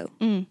 weeks ago.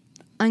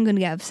 I'm going to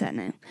get upset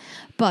now.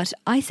 But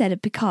I said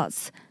it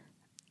because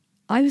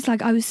I was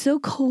like, I was so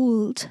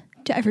cold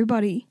to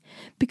everybody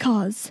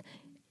because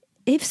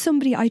if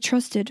somebody I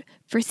trusted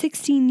for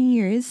 16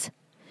 years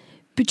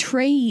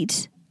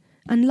betrayed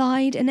and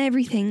lied and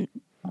everything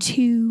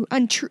to,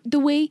 and the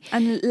way,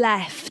 and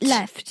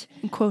left,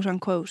 quote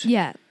unquote.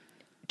 yeah,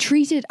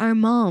 treated our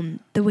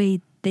mom the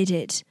way they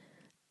did,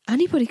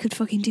 anybody could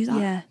fucking do that.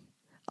 Yeah,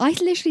 I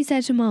literally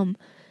said to Mum,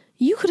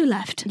 you could have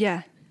left.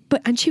 yeah,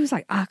 And she was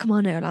like, come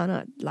on now,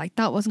 Lana. Like,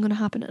 that wasn't going to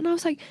happen. And I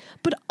was like,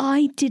 but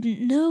I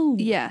didn't know.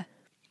 yeah.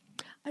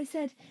 I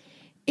said,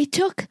 it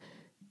took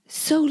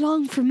so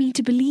long for me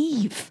to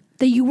believe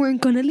that you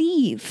weren't going to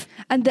leave.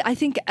 And I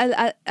think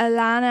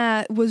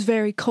Alana was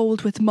very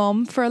cold with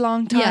Mum for a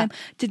long time. Yeah.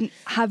 Didn't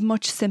have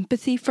much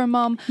sympathy for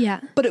Mum. Yeah.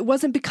 But it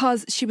wasn't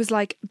because she was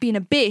like being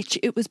a bitch.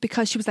 It was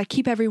because she was like,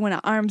 keep everyone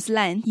at arm's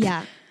length.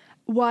 Yeah.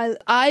 While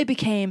I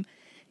became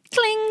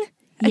cling,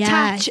 Yeah,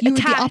 attach, you were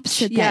attach. the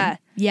opposite Yeah. then.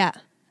 Yeah.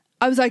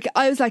 I was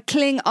like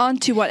cling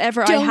onto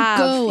whatever I Don't have.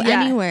 go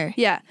Yeah. anywhere.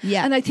 Yeah.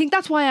 Yeah. And I think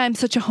that's why I'm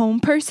such a home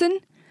person.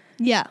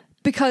 Yeah.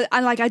 Because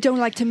and like I don't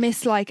like to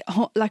miss like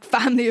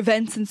family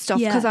events and stuff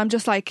Yeah. because I'm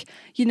just like,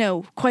 you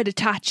know, quite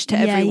attached to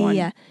everyone.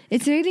 Yeah.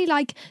 It's really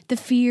like the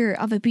fear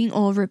of it being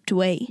all ripped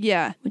away.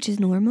 Yeah. Which is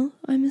normal,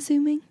 I'm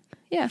assuming.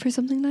 Yeah. For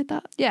something like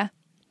that. Yeah.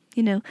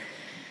 You know.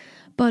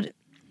 But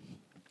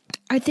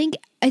I think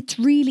it's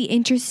really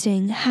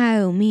interesting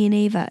how me and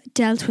Ava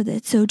dealt with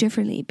it so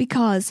differently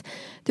because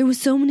there was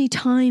so many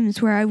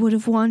times where I would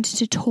have wanted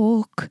to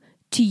talk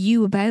to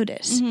you about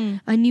it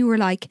and you were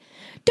like,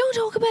 don't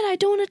talk about it, I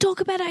don't want to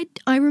talk about it.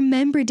 I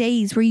remember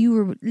days where you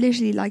were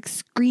literally like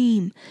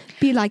scream,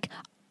 be like,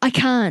 I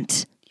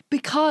can't.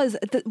 Because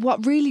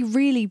what really,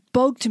 really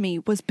bugged me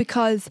was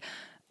because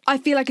I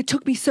feel like it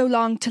took me so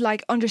long to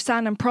like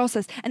understand and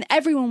process, and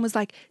everyone was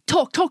like,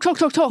 talk.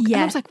 And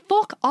Yeah. I was like,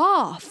 fuck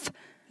off.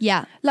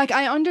 Yeah. Like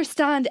I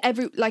understand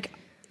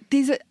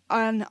these are,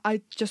 and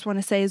I just want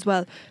to say as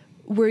well,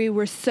 we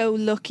were so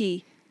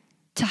lucky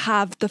to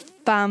have the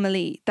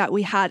family that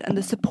we had and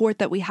the support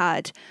that we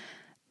had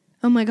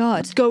Oh my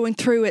God. going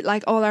through it.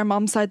 Like all our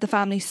mom's side of the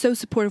family, so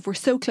supportive. We're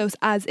so close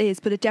as is,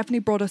 but it definitely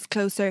brought us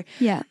closer.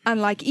 Yeah. And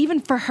like even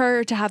for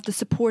her to have the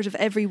support of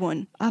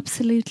everyone,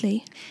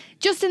 Absolutely.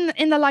 just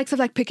in the likes of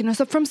like picking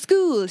us up from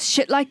school,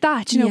 shit like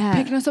that, you know, Yeah.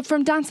 picking us up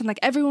from dancing, like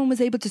everyone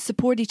was able to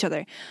support each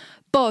other.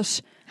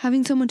 But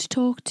Having someone to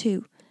talk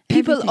to.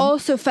 people everything.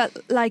 also felt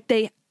like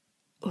they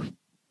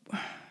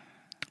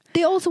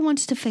also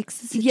wanted to fix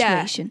the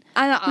situation,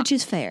 which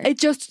is fair. It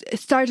just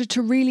started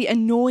to really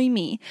annoy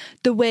me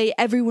the way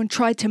everyone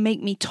tried to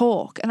make me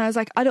talk, and I was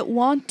like, I don't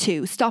want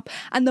to stop.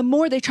 And the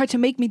more they tried to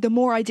make me, the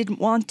more I didn't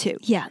want to.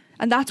 Yeah.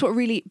 And that's what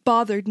really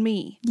bothered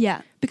me.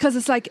 Yeah. Because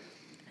it's like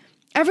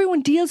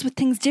everyone deals with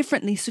things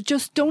differently, so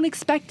just don't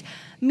expect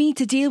me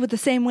to deal with the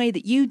same way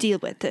that you deal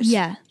with it.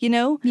 Yeah. You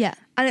know? Yeah.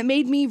 And it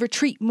made me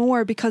retreat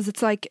more because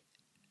it's like,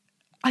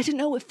 I don't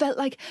know, it felt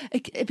like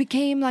it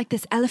became like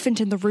this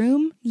elephant in the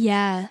room.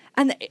 Yeah.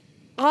 And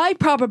I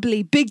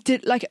probably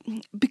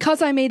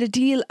because I made a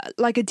deal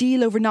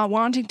over not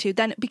wanting to,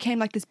 then it became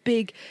like this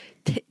big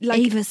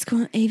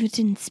Ava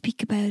didn't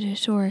speak about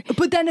it, or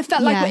but then it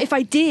felt Yeah. like if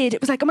I did,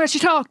 it was like, oh my God, she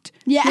talked.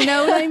 Yeah. You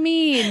know what I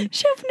mean?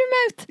 she opened her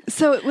mouth.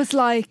 So it was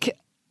like,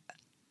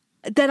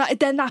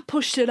 then that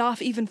pushed it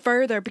off even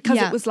further because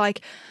Yeah. it was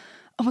like,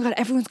 oh my God,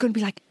 everyone's going to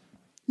be like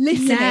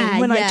listening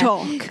when I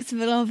talk. Because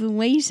we've all been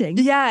waiting.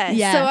 Yeah.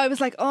 Yeah. So I was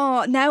like,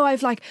 oh, now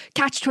I've like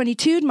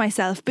catch-22'd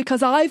myself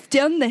because I've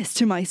done this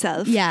to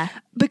myself. Yeah.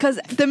 Because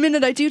the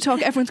minute I do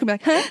talk, everyone's going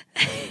to be like,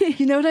 huh?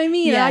 You know what I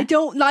mean? Yeah. I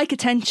don't like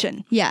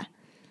attention. Yeah.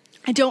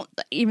 I don't,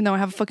 even though I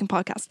have a fucking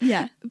podcast.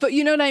 Yeah. But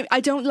you know what I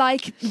don't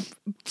like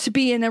to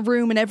be in a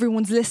room and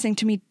everyone's listening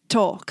to me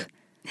talk.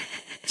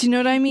 Do you know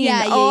what I mean?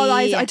 Yeah, All yeah,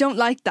 eyes. yeah. I don't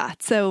like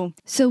that. So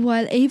So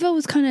while Ava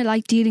was kind of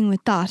like dealing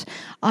with that,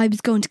 I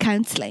was going to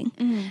counselling.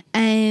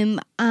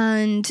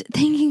 And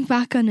thinking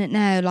back on it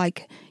now,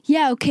 like,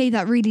 yeah, okay,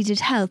 that really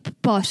did help,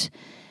 but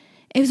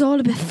it was all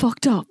a bit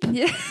fucked up.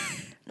 yeah.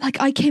 Like,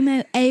 I came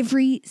out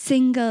every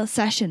single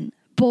session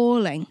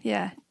bawling,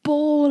 Yeah.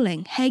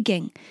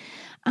 hegging.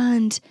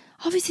 And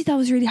obviously that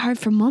was really hard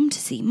for Mum to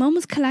see. Mum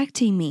was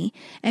collecting me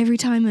every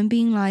time and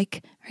being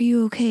like, are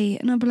you okay?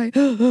 And I'd be like,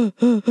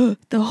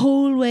 the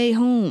whole way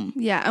home.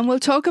 Yeah, and we'll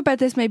talk about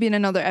this maybe in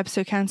another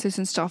episode, counsellors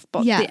and stuff,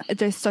 but Yeah.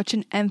 there's such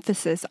an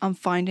emphasis on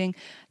finding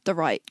the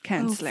right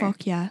counsellor. Oh,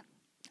 fuck yeah.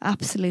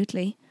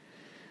 Absolutely.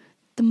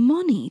 The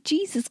money,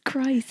 Jesus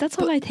Christ, that's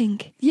all I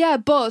think. Yeah,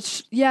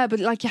 but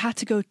like you had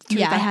to go through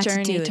Yeah, I that had to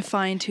journey do to it.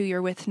 find who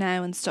you're with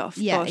now and stuff.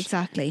 Yeah, But-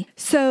 exactly.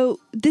 So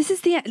this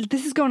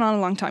is going on a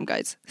long time,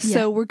 guys. Yeah.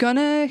 So we're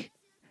gonna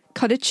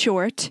cut it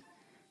short.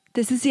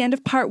 This is the end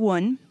of part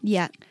 1.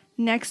 Yeah,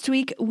 Next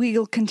week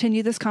we'll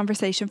continue this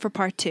conversation for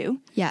part 2.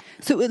 yeah,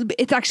 So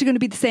it's actually going to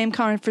be the same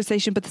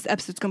conversation, but this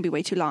episode's going to be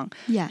way too long.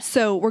 Yeah.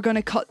 So we're going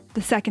to cut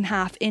the second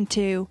half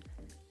into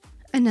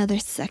another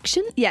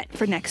section.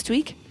 for next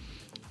week.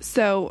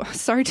 So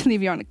sorry to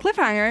leave you on a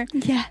cliffhanger,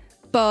 Yeah,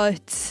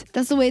 but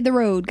that's the way of the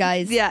road,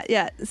 guys.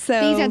 yeah.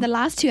 So These are the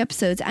last 2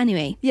 episodes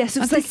anyway. yes,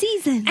 of it's the like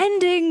season.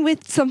 ending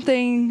with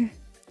something.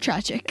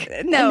 Tragic.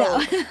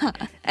 No,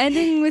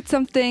 ending with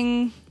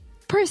something.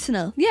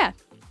 Personal. Yeah.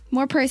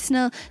 More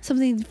personal,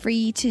 something for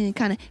you to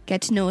kind of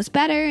get to know us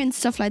better and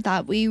stuff like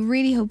that. We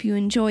really hope you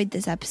enjoyed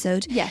this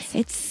episode. Yes.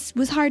 It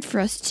was hard for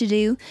us to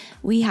do.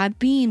 We had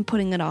been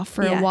putting it off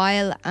for Yeah. a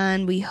while,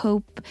 and we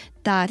hope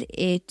that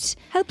it,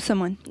 Help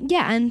someone.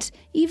 yeah, and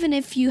even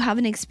if you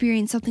haven't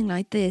experienced something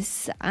like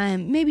this,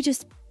 maybe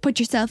just put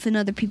yourself in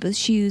other people's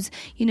shoes.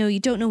 You know, you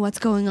don't know what's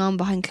going on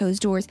behind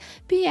closed doors.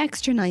 Be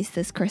extra nice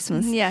this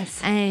Christmas.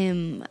 Yes.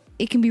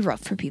 It can be rough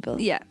for people.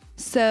 Yeah.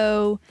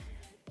 So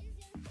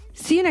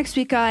see you next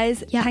week,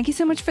 guys. Yeah. Thank you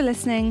so much for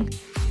listening.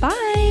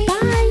 Bye.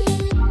 Bye.